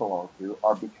that I belong to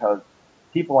are because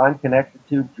people I'm connected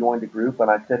to joined a group and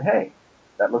I said, hey,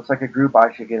 that looks like a group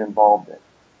I should get involved in.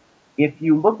 If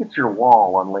you look at your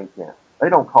wall on LinkedIn, they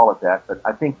don't call it that, but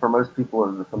I think for most people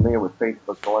who are familiar with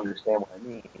Facebook, they'll understand what I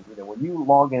mean. When you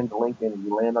log into LinkedIn and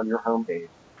you land on your homepage,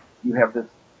 you have this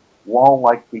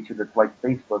wall-like feature that's like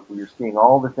Facebook, where you're seeing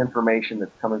all this information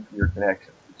that's coming from your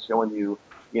connections. It's showing you,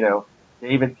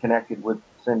 David connected with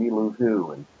Cindy Lou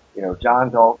Who, and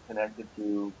John Galt connected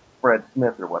to Fred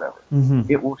Smith or whatever. Mm-hmm.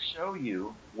 It will show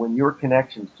you when your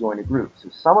connections join a group. So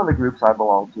some of the groups I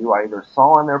belong to, I either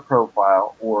saw on their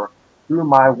profile or through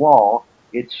my wall,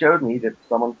 it showed me that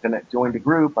someone joined a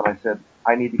group, and I said,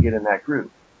 I need to get in that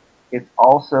group. It's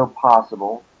also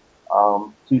possible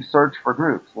to search for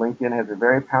groups. LinkedIn has a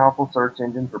very powerful search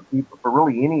engine for people, for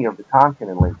really any of the content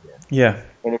in LinkedIn. Yeah.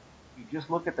 And if you just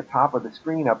look at the top of the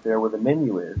screen up there where the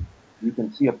menu is, you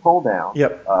can see a pull down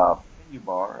Yep. menu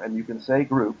bar, and you can say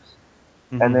groups,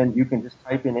 Mm-hmm. and then you can just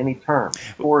type in any term.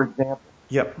 For example,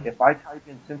 Yep. if I type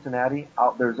in Cincinnati,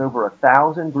 there's over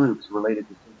 1,000 groups related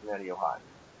to Cincinnati, Ohio.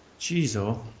 Jeez,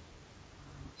 oh.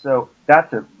 So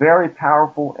that's a very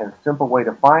powerful and simple way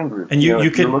to find groups. And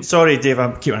you can, sorry Dave,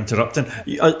 I keep interrupting.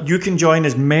 You can join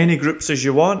as many groups as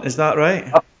you want, is that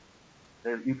right?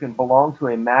 You can belong to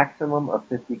a maximum of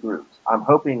 50 groups. I'm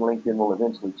hoping LinkedIn will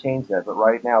eventually change that, but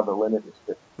right now the limit is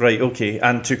 50. Right, okay.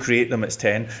 And to create them it's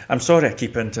 10. I'm sorry I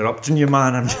keep interrupting you,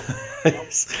 man.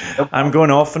 I'm going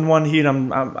off on one here.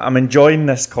 I'm enjoying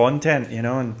this content,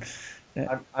 and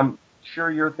I'm sure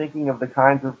you're thinking of the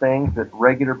kinds of things that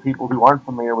regular people who aren't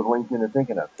familiar with LinkedIn are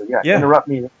thinking of. So yeah. Interrupt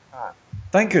me anytime.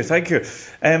 Thank you.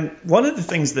 One of the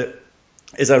things that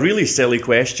is a really silly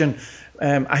question.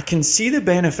 I can see the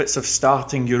benefits of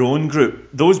starting your own group.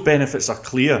 Those benefits are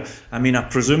clear. I mean, I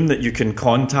presume that you can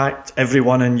contact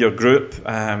everyone in your group.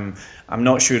 I'm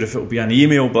not sure if it will be an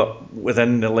email, but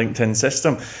within the LinkedIn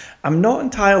system. I'm not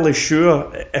entirely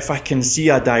sure if I can see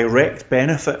a direct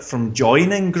benefit from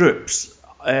joining groups.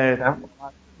 I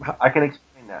can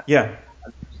explain that. Yeah.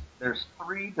 There's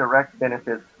 3 direct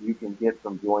benefits you can get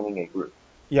from joining a group.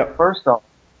 Yep. First off,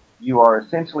 you are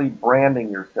essentially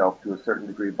branding yourself to a certain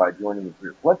degree by joining the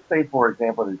group. Let's say, for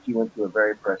example, that you went to a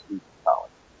very prestigious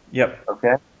college. Yep.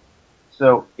 Okay?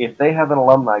 So if they have an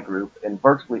alumni group, and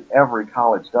virtually every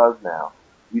college does now,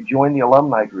 you join the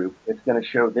alumni group, it's going to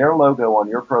show their logo on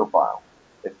your profile.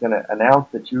 It's going to announce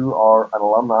that you are an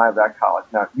alumni of that college.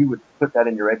 Now, you would put that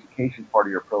in your education part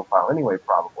of your profile anyway,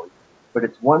 probably. But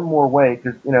it's one more way,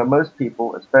 because, most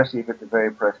people, especially if it's a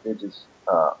very prestigious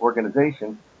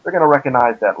organization, they're going to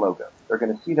recognize that logo. They're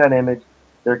going to see that image.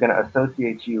 They're going to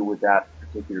associate you with that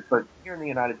particular. But here in the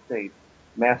United States,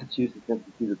 Massachusetts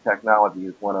Institute of Technology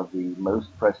is one of the most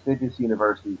prestigious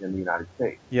universities in the United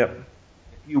States. Yep.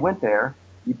 If you went there,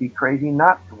 you'd be crazy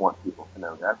not to want people to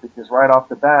know that, because right off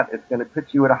the bat, it's going to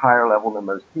put you at a higher level than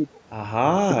most people.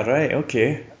 Aha, right,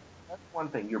 okay. That's one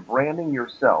thing. You're branding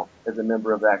yourself as a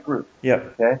member of that group.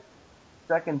 Yep. Okay?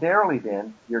 Secondarily,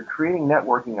 then, you're creating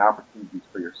networking opportunities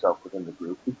for yourself within the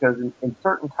group, because in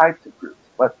certain types of groups,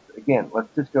 let's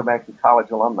just go back to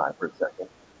college alumni for a second.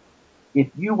 If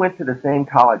you went to the same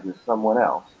college as someone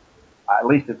else, at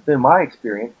least it's been my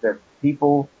experience that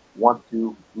people want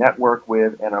to network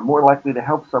with and are more likely to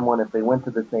help someone if they went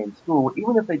to the same school,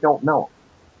 even if they don't know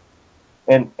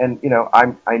them.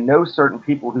 I know certain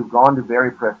people who've gone to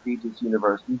very prestigious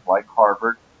universities like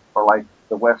Harvard or like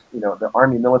the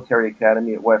Army Military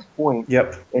Academy at West Point.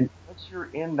 Yep. And once you're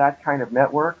in that kind of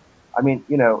network,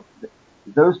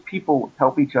 those people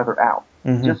help each other out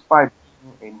just by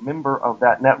being a member of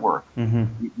that network.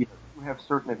 You have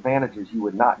certain advantages you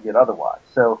would not get otherwise.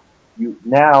 So you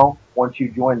now, once you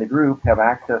join the group, have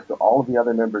access to all of the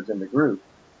other members in the group.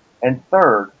 And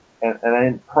third,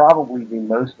 and probably the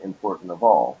most important of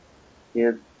all,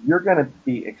 is you're going to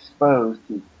be exposed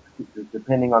to,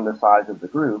 depending on the size of the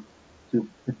group, to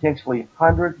potentially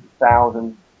hundreds of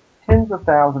thousands, tens of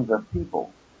thousands of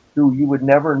people who you would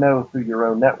never know through your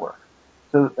own network.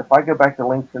 So if I go back to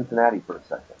Link Cincinnati for a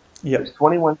second, there's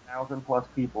 21,000 plus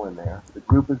people in there. The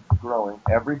group is growing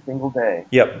every single day.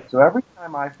 Yep. So every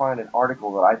time I find an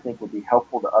article that I think would be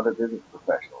helpful to other business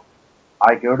professionals,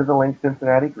 I go to the Link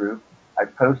Cincinnati group, I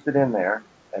post it in there,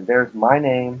 and there's my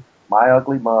name, my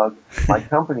ugly mug, my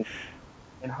company,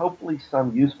 and hopefully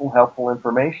some useful, helpful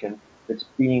information that's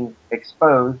being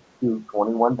exposed to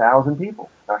 21,000 people.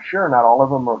 Now, sure, not all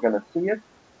of them are going to see it,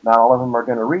 not all of them are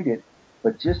going to read it,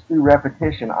 but just through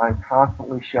repetition, I'm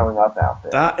constantly showing up out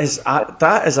there. That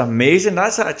is amazing.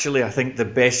 That's actually, I think, the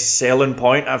best selling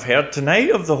point I've heard tonight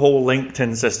of the whole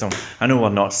LinkedIn system. I know we're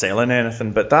not selling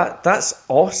anything, but that's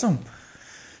awesome.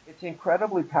 It's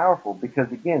incredibly powerful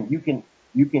because, again, you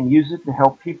can use it to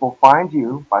help people find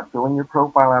you by filling your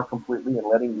profile out completely and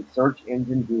letting the search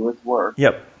engine do its work.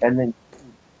 Yep. And then,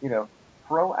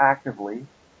 proactively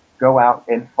go out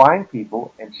and find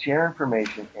people and share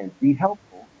information and be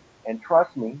helpful. And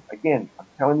trust me, again, I'm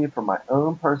telling you from my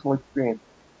own personal experience,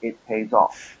 it pays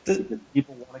off because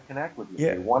people want to connect with you.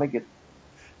 Yeah. They want to get.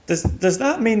 Does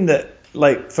that mean that,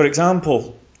 like, for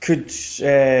example,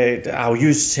 I'll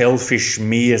use selfish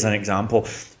me as an example.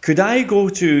 Could I go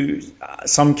to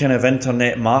some kind of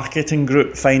internet marketing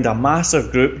group, find a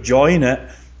massive group, join it,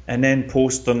 and then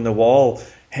post on the wall,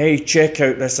 hey, check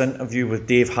out this interview with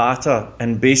Dave Hatter,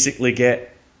 and basically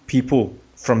get people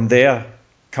from there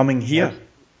coming here?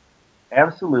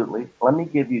 Absolutely. Let me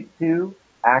give you two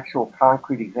actual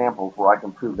concrete examples where I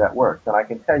can prove that works. And I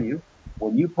can tell you,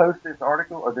 when you post this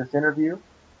article or this interview,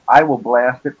 I will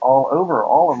blast it all over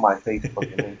all of my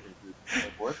Facebook and LinkedIn groups and so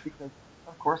forth because,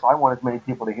 of course, I want as many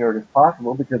people to hear it as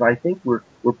possible because I think we're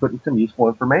putting some useful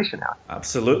information out.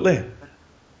 Absolutely.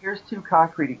 Here's two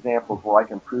concrete examples where I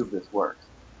can prove this works.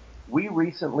 We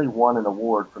recently won an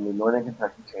award from the Northern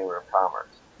Kentucky Chamber of Commerce.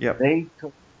 Yep.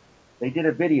 They did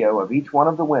a video of each one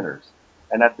of the winners,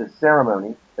 and at the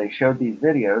ceremony, they showed these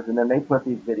videos, and then they put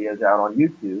these videos out on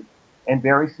YouTube and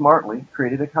very smartly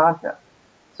created a contest.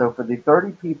 So for the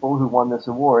 30 people who won this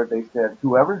award, they said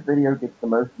whoever's video gets the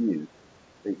most views,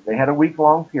 they had a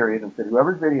week-long period and said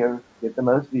whoever's videos get the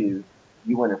most views,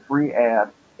 you win a free ad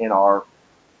in our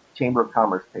Chamber of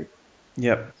Commerce paper.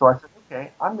 Yep. So I said,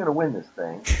 okay, I'm going to win this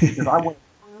thing because I want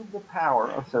to prove the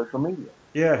power of social media.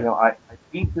 Yeah. I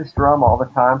beat this drum all the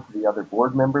time to the other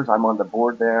board members. I'm on the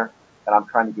board there, and I'm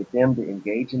trying to get them to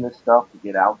engage in this stuff, to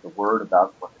get out the word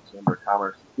about what the Chamber of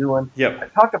Commerce is doing. Yep. I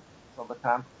talk about this all the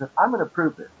time because I'm going to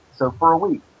prove this. So for a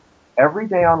week, every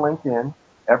day on LinkedIn,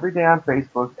 every day on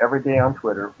Facebook, every day on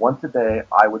Twitter, once a day,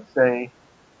 I would say,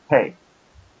 hey,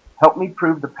 help me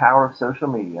prove the power of social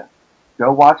media.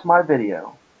 Go watch my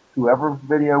video. Whoever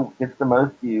video gets the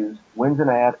most views wins an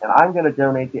ad, and I'm going to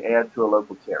donate the ad to a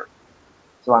local charity.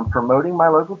 So I'm promoting my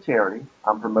local charity.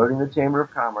 I'm promoting the Chamber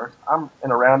of Commerce. I'm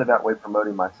in a roundabout way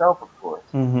promoting myself, of course.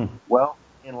 Mm-hmm. Well,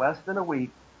 in less than a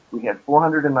week, we had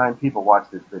 409 people watch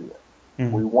this video.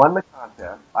 Mm-hmm. We won the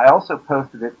contest. I also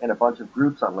posted it in a bunch of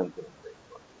groups on LinkedIn and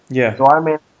Facebook. Yeah. So I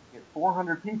managed to get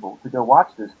 400 people to go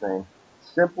watch this thing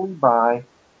simply by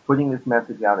putting this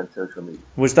message out in social media.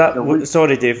 Was that,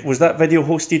 sorry Dave, was that video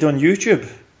hosted on YouTube?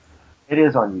 It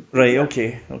is on YouTube. Right,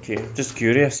 yes. okay. Just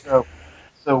curious.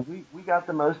 So we got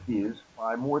the most views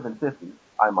by more than 50,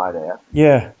 I might add.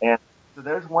 Yeah. And so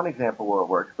there's one example where it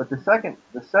works. But the second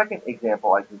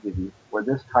example I can give you where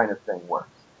this kind of thing works,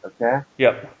 okay?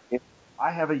 Yep.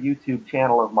 I have a YouTube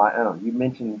channel of my own. You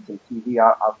mentioned some TV.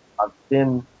 I've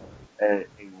been a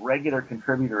regular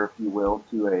contributor, if you will,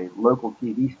 to a local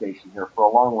TV station here for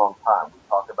a long, long time. We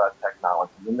talk about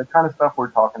technology and the kind of stuff we're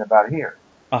talking about here.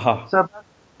 Uh-huh. So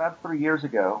about 3 years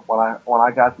ago, when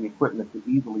I got the equipment to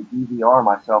easily DVR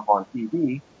myself on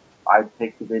TV, I'd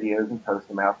take the videos and post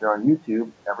them out there on YouTube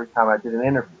every time I did an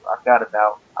interview. I've got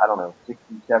about, I don't know, 60,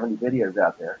 70 videos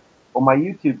out there. Well, my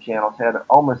YouTube channel's had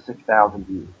almost 6,000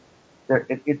 views.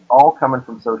 It's all coming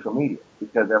from social media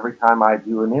because every time I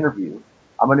do an interview,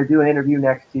 I'm going to do an interview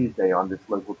next Tuesday on this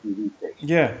local TV station.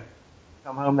 Yeah.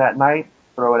 Come home that night,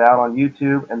 throw it out on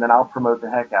YouTube, and then I'll promote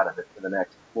the heck out of it for the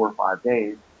next 4 or 5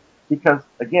 days. Because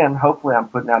again, hopefully I'm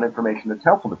putting out information that's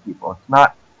helpful to people. It's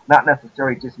not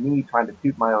necessarily just me trying to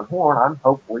toot my own horn. I'm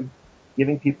hopefully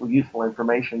giving people useful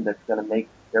information that's going to make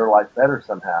their life better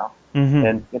somehow. Mm-hmm.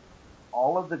 And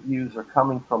all of the views are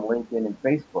coming from LinkedIn and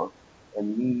Facebook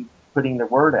and me putting the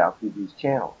word out through these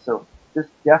channels. So this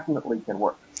definitely can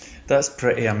work. That's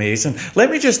pretty amazing. Let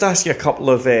me just ask you a couple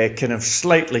of kind of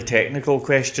slightly technical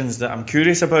questions that I'm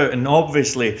curious about. And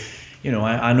obviously, you know,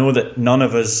 I know that none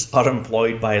of us are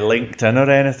employed by LinkedIn or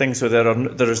anything, so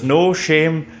there is no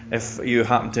shame if you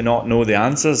happen to not know the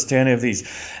answers to any of these.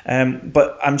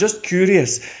 But I'm just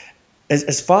curious,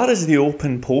 as far as the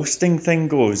open posting thing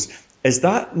goes, is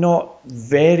that not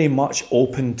very much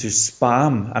open to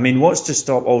spam? I mean, what's to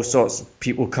stop all sorts of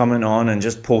people coming on and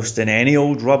just posting any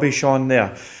old rubbish on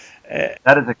there?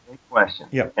 That is a great question.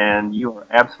 Yep. And you are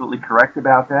absolutely correct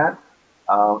about that.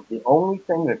 The only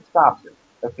thing that stops it,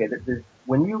 okay,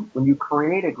 when you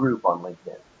create a group on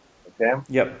LinkedIn, okay,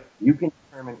 Yep. you can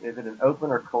determine is it an open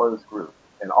or closed group.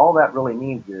 And all that really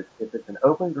means is if it's an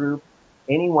open group,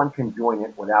 anyone can join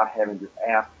it without having to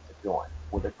ask to join.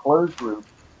 With a closed group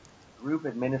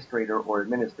administrator or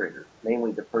administrators,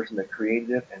 namely the person that created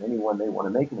it and anyone they want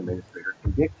to make an administrator,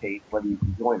 can dictate whether you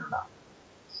can join or not.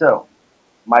 So,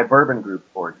 my bourbon group,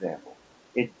 for example,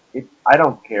 I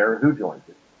don't care who joins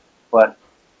it, but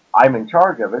I'm in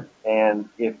charge of it, and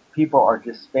if people are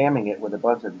just spamming it with a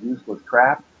bunch of useless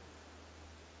crap,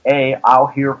 A, I'll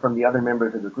hear from the other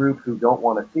members of the group who don't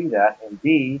want to see that, and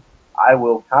B, I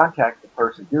will contact the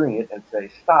person doing it and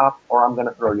say, stop, or I'm going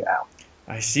to throw you out.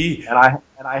 I see. And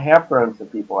I have thrown some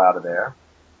people out of there,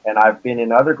 and I've been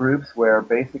in other groups where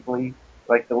basically,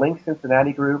 like the Link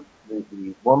Cincinnati group,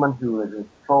 the woman who is in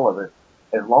control of it,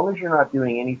 as long as you're not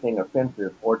doing anything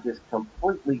offensive or just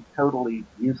completely, totally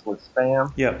useless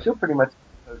spam, Yep. she'll pretty much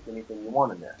post anything you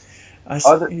want in there.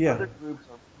 Yeah. Other groups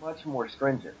are much more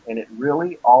stringent, and it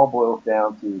really all boils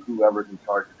down to whoever's in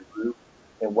charge of the group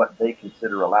and what they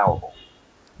consider allowable.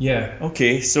 Yeah.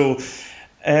 Okay. So,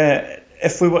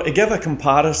 if we were to give a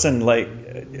comparison, like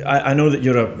I know that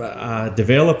you're a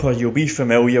developer, you'll be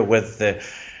familiar with the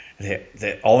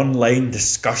online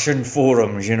discussion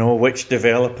forums. You know, which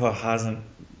developer hasn't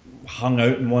hung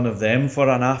out in one of them for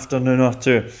an afternoon or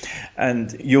two,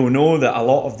 and you'll know that a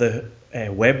lot of the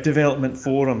web development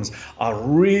forums are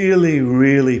really,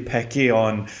 really picky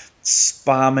on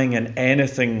spamming and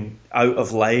anything out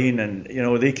of line, and you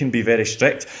know they can be very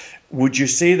strict. Would you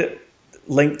say that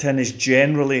LinkedIn is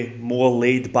generally more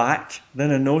laid back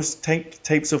than in those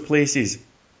types of places?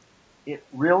 It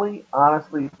really,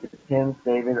 honestly depends,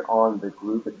 David, on the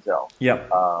group itself.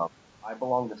 Yep. I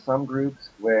belong to some groups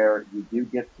where you do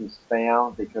get some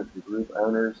spam because the group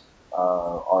owners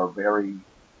are very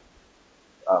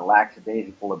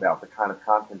lackadaisical about the kind of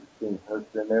content that's being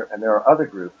posted in there. And there are other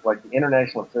groups, like the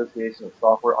International Association of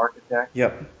Software Architects.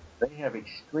 Yep. They have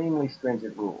extremely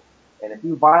stringent rules. And if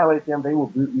you violate them, they will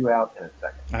boot you out in a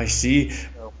second. I see.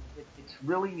 So it's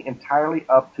really entirely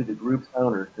up to the group's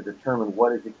owners to determine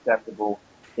what is acceptable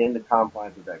in the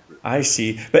confines of that group. I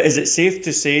see. But is it safe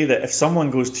to say that if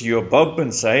someone goes to your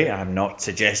bourbon site, I'm not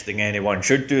suggesting anyone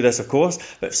should do this, of course,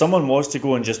 but if someone was to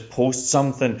go and just post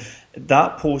something,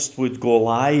 that post would go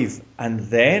live and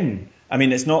then, I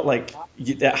mean, it's not like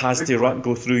it has to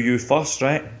go through you first,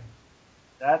 right?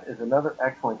 That is another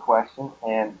excellent question.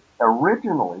 And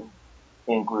originally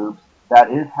in groups, that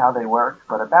is how they work.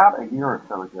 But about a year or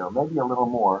so ago, maybe a little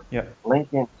more, Yeah.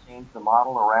 LinkedIn changed the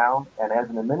model around, and as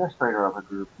an administrator of a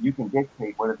group, you can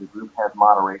dictate whether the group has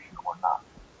moderation or not.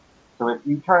 So if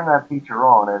you turn that feature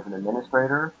on as an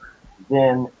administrator,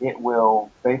 then it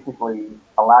will basically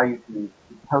allow you to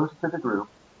post to the group,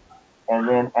 and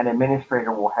then an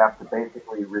administrator will have to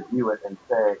basically review it and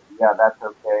say, yeah, that's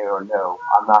okay, or no,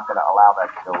 I'm not going to allow that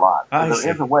to go live. So I there is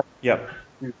a see. way Yep.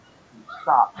 to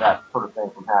stop that sort of thing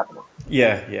from happening.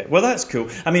 Yeah, yeah. Well, that's cool.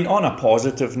 I mean, on a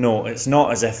positive note, it's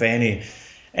not as if any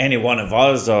one of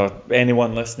us or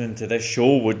anyone listening to this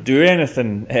show would do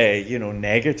anything,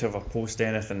 negative or post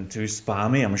anything too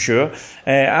spammy, I'm sure.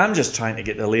 I'm just trying to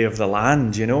get the lay of the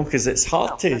land, because it's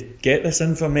hard to get this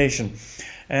information.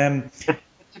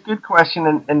 It's a good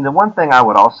question, and the one thing I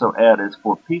would also add is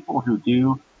for people who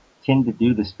do tend to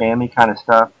do the spammy kind of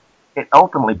stuff, it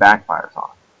ultimately backfires on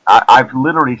them. I've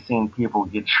literally seen people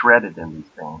get shredded in these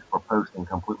things for posting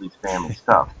completely spammy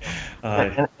stuff. So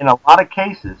Aye, in a lot of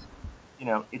cases,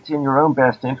 it's in your own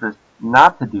best interest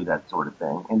not to do that sort of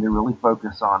thing and to really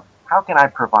focus on how can I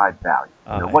provide value?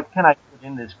 aye. What can I put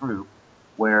in this group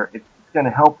where it's going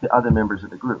to help the other members of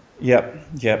the group?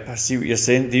 Yep. I see what you're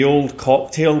saying. The old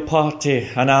cocktail party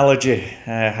analogy.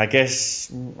 I guess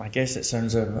it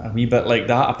sounds a wee bit like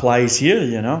that applies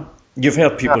here. You've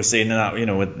heard people saying that,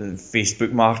 with the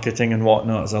Facebook marketing and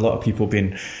whatnot. There's a lot of people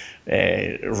been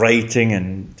writing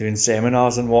and doing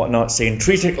seminars and whatnot, saying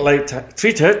treat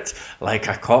it like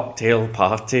a cocktail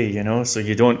party. So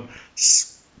you don't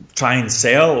try and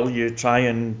sell. You try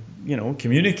and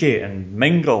communicate and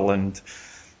mingle and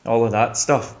all of that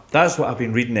stuff. That's what I've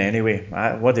been reading anyway.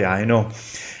 What do I know?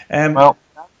 Well,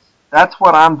 that's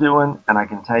what I'm doing, and I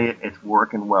can tell you it's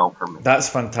working well for me. That's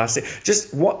fantastic.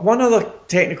 Just one other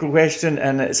technical question,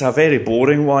 and it's a very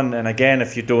boring one. And again,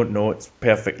 if you don't know, it's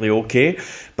perfectly okay.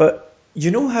 But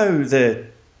you know how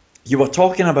you were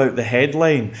talking about the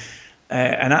headline,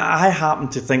 and I happen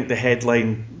to think the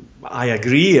headline, I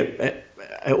agree,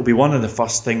 it'll be one of the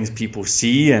first things people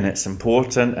see, and it's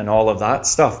important and all of that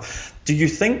stuff. Do you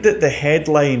think that the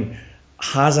headline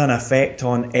has an effect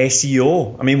on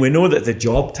SEO? I mean, we know that the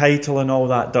job title and all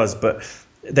that does, but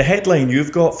the headline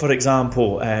you've got, for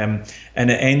example, and it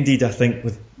ended, I think,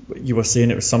 with you were saying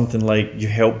it was something like you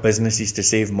help businesses to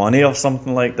save money or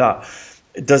something like that.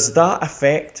 Does that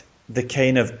affect the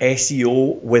kind of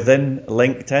SEO within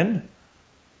LinkedIn?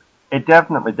 It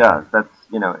definitely does. That's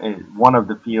one of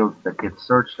the fields that gets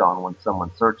searched on when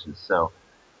someone searches. So,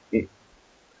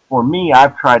 for me,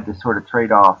 I've tried to sort of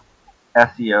trade off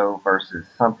SEO versus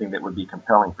something that would be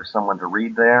compelling for someone to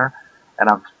read there, and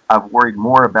I've worried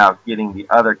more about getting the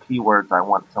other keywords I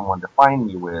want someone to find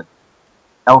me with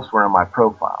elsewhere in my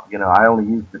profile. I only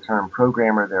used the term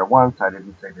programmer there once. I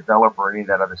didn't say developer or any of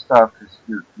that other stuff because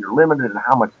you're limited in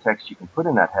how much text you can put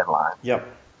in that headline. Yep.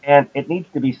 And it needs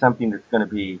to be something that's going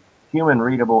to be human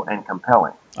readable and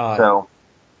compelling. Aye. So,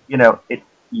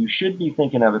 you should be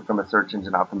thinking of it from a search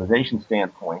engine optimization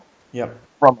standpoint, Yep.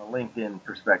 from a LinkedIn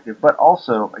perspective. But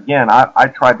also, again, I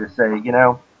tried to say,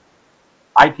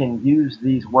 I can use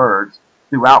these words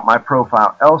throughout my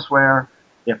profile elsewhere.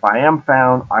 If I am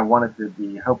found, I want it to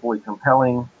be hopefully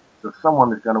compelling, so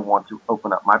someone is going to want to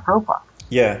open up my profile.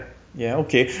 Yeah,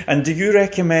 okay. And do you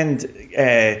recommend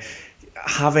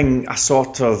having a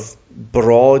sort of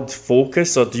broad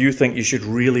focus, or do you think you should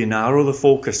really narrow the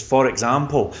focus? For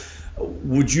example,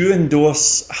 would you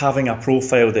endorse having a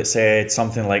profile that said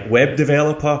something like web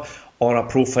developer, or a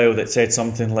profile that said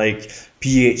something like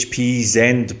PHP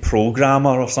Zend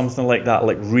programmer or something like that,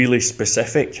 like really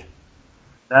specific?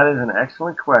 That is an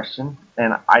excellent question,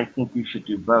 and I think you should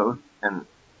do both. And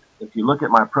if you look at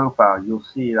my profile, you'll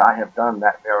see that I have done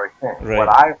that very thing. Right. What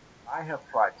I have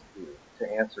tried to do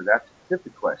to answer that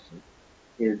specific question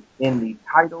is in the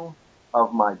title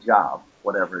of my job,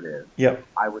 whatever it is, Yep.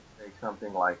 I would say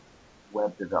something like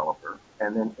web developer.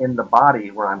 And then in the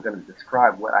body where I'm going to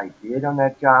describe what I did on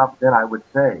that job, then I would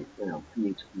say,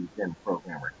 PHP Zend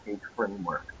programmer, Cake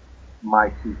framework,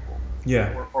 MySQL,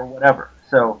 Yeah. or whatever.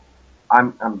 So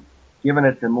I'm giving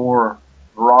it the more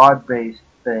broad-based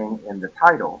thing in the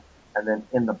title, and then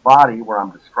in the body where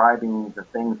I'm describing the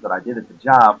things that I did at the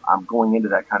job, I'm going into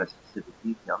that kind of specific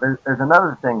detail. There's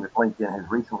another thing that LinkedIn has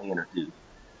recently introduced,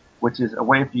 which is a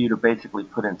way for you to basically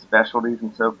put in specialties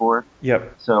and so forth.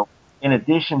 Yep. So in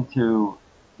addition to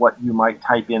what you might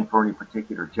type in for any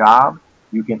particular job,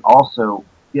 you can also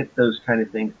get those kind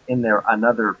of things in there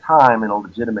another time in a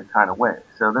legitimate kind of way.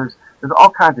 So there's all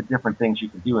kinds of different things you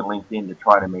can do in LinkedIn to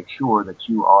try to make sure that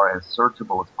you are as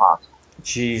searchable as possible.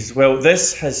 Geez, well,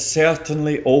 this has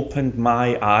certainly opened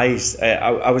my eyes.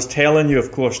 I was telling you,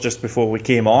 of course, just before we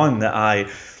came on, that I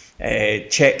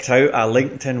checked out a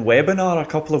LinkedIn webinar a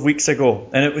couple of weeks ago,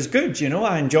 and it was good.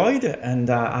 I enjoyed it, and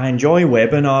I enjoy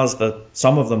webinars. That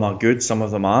some of them are good, some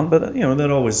of them aren't, but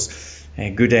they're always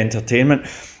good entertainment.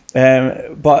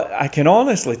 But I can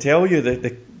honestly tell you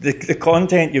that the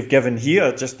content you've given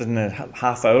here, just in the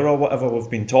half hour or whatever we've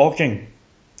been talking,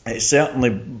 it certainly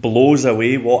blows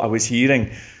away what I was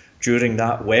hearing during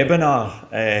that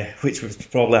webinar, which was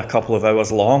probably a couple of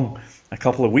hours long a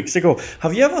couple of weeks ago.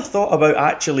 Have you ever thought about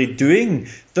actually doing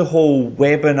the whole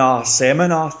webinar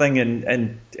seminar thing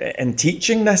and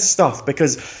teaching this stuff?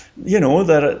 Because,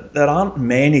 there aren't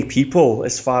many people,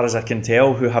 as far as I can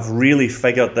tell, who have really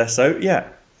figured this out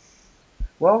yet.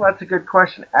 Well, that's a good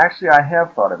question. Actually, I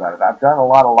have thought about it. I've done a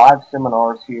lot of live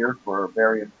seminars here for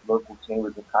various local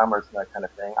chambers of commerce and that kind of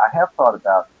thing. I have thought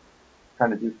about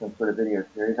trying to do some sort of video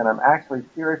series, and I'm actually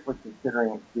seriously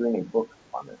considering doing a book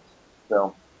on this.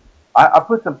 So I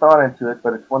put some thought into it,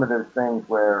 but it's one of those things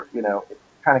where, it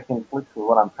kind of conflicts with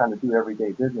what I'm trying to do every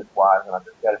day business-wise, and I've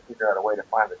just got to figure out a way to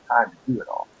find the time to do it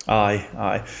all.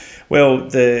 Aye. Well,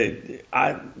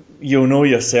 you'll know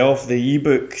yourself, the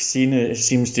ebook scene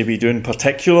seems to be doing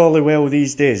particularly well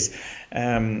these days.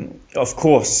 Of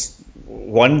course,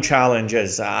 one challenge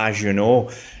is, as you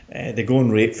know, the going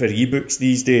rate for ebooks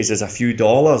these days is a few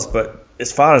dollars, but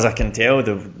as far as I can tell,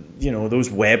 those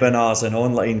webinars and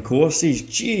online courses,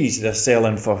 geez, they're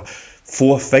selling for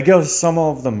 4 figures, some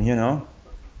of them, Yeah,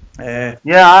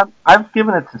 I've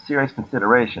given it some serious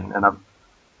consideration, and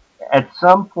at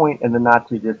some point in the not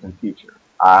too distant future,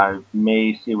 I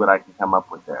may see what I can come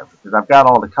up with there, because I've got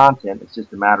all the content. It's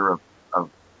just a matter of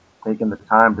taking the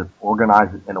time to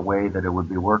organize it in a way that it would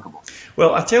be workable.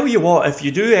 Well, I tell you what, if you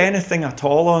do anything at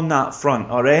all on that front,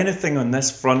 or anything on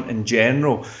this front in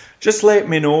general, just let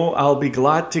me know. I'll be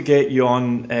glad to get you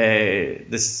on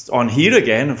on here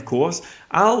again, of course.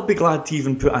 I'll be glad to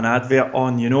even put an advert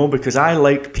on, because I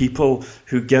like people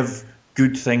who give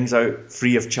good things out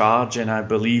free of charge, and I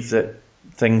believe that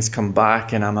things come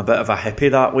back, and I'm a bit of a hippie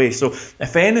that way. So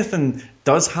if anything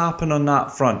does happen on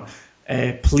that front,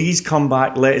 please come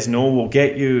back, let us know. We'll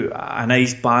get you a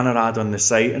nice banner ad on the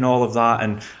site and all of that,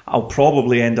 and I'll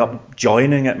probably end up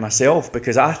joining it myself,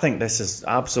 because I think this is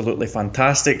absolutely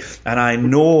fantastic, and I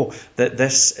know that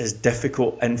this is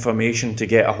difficult information to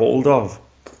get a hold of.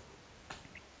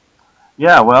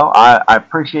 Yeah, well, I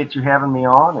appreciate you having me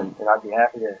on, and I'd be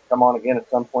happy to come on again at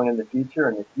some point in the future.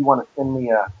 And if you want to send me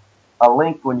a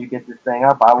link when you get this thing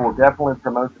up, I will definitely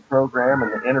promote the program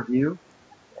and the interview,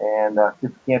 and see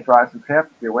if we can't drive some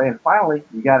traffic your way. And finally,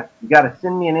 you got to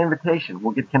send me an invitation.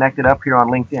 We'll get connected up here on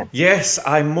LinkedIn. Yes,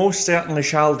 I most certainly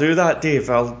shall do that, Dave.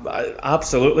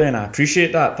 Absolutely, and I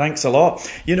appreciate that. Thanks a lot.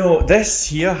 This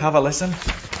here, have a listen.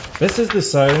 This is the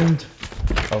sound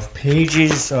of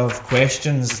pages of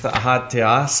questions that I had to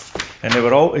ask, and they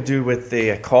were all to do with the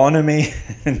economy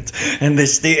and the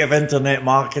state of internet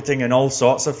marketing and all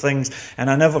sorts of things, and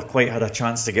I never quite had a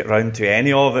chance to get round to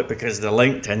any of it, because the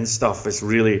LinkedIn stuff is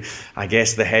really, I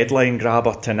guess, the headline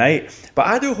grabber tonight. But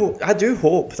I do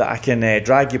hope that I can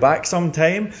drag you back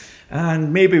sometime,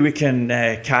 and maybe we can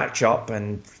catch up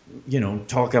and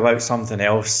talk about something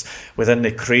else within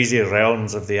the crazy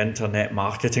realms of the internet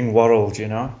marketing world,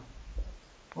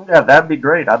 Yeah, that'd be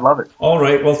great. I'd love it. All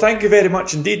right. Well, thank you very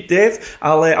much indeed, Dave.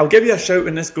 I'll give you a shout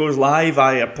when this goes live.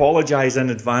 I apologise in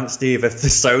advance, Dave, if the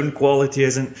sound quality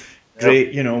isn't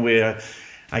great. Yep.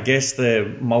 I guess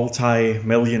the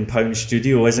multi-million-pound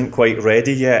studio isn't quite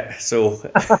ready yet. So.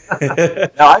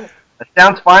 No, it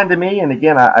sounds fine to me. And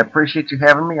again, I appreciate you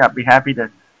having me. I'd be happy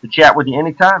to chat with you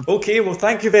anytime. Okay. Well,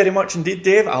 thank you very much indeed,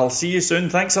 Dave. I'll see you soon.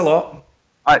 Thanks a lot. All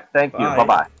right. Thank you.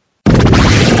 Bye-bye.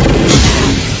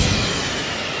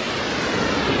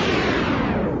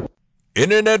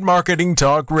 Internet Marketing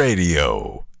Talk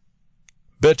Radio.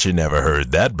 Bet you never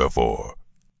heard that before.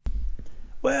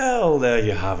 Well, there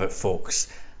you have it, folks.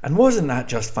 And wasn't that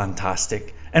just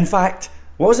fantastic? In fact,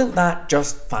 wasn't that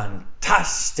just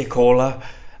fantasticola?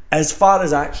 As far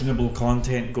as actionable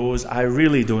content goes, I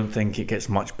really don't think it gets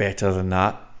much better than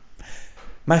that.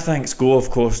 My thanks go, of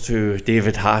course, to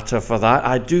David Hatter for that.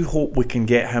 I do hope we can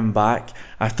get him back.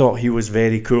 I thought he was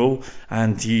very cool,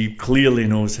 and he clearly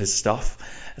knows his stuff.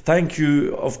 Thank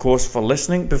you, of course, for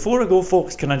listening. Before I go,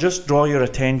 folks, can I just draw your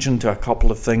attention to a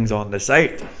couple of things on the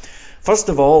site? First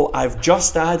of all, I've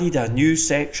just added a new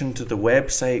section to the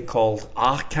website called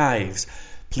Archives.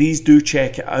 Please do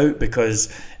check it out, because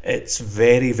it's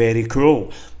very, very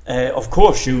cool. Of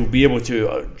course, you'll be able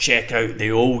to check out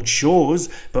the old shows,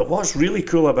 but what's really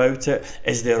cool about it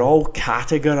is they're all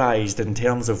categorized in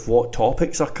terms of what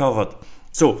topics are covered.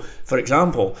 So, for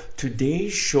example,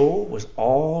 today's show was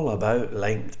all about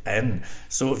LinkedIn.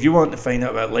 So, if you want to find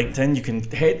out about LinkedIn, you can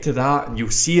head to that and you'll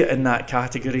see it in that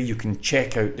category. You can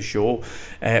check out the show.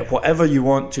 Whatever you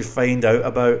want to find out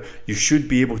about, you should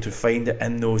be able to find it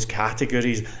in those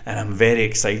categories. And I'm very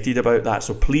excited about that.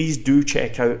 So, please do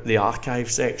check out the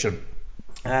archive section.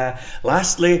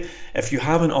 Lastly, if you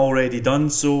haven't already done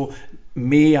so,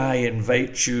 may I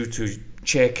invite you to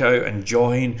check out and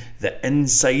join the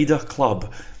Insider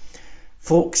Club.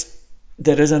 Folks,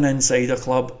 there is an Insider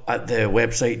Club at the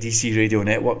website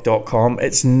dcradionetwork.com.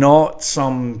 It's not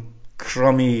some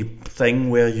crummy thing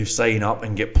where you sign up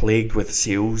and get plagued with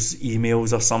sales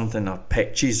emails or something, or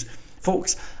pitches.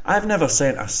 Folks, I've never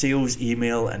sent a sales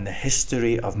email in the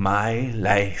history of my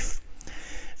life.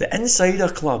 The Insider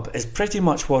Club is pretty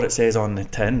much what it says on the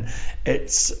tin.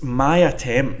 It's my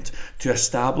attempt to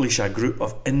establish a group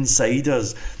of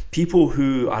insiders, people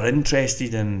who are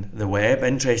interested in the web,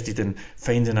 interested in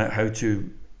finding out how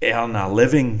to earn a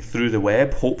living through the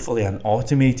web, hopefully an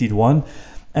automated one.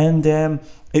 And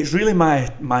it's really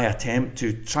my attempt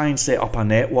to try and set up a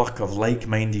network of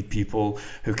like-minded people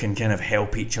who can kind of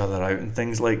help each other out and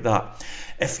things like that.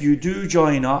 If you do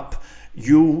join up,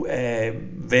 you'll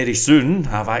very soon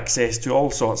have access to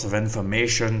all sorts of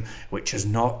information which is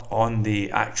not on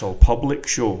the actual public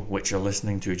show which you're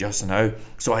listening to just now.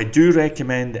 So I do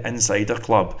recommend the Insider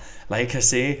Club. Like I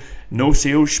say, no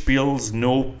sales spiels,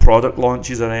 no product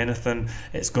launches or anything.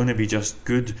 It's going to be just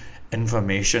good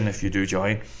information if you do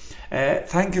join.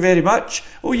 Thank you very much.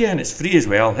 Oh yeah, and it's free as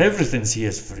well. Everything's here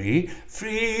is free.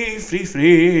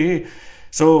 Free.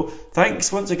 So thanks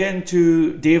once again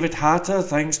to David Hatter,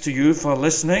 thanks to you for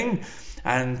listening,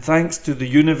 and thanks to the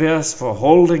universe for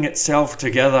holding itself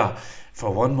together. For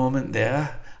one moment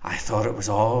there, I thought it was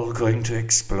all going to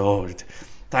explode.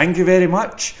 Thank you very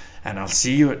much, and I'll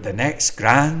see you at the next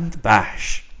Grand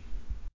Bash.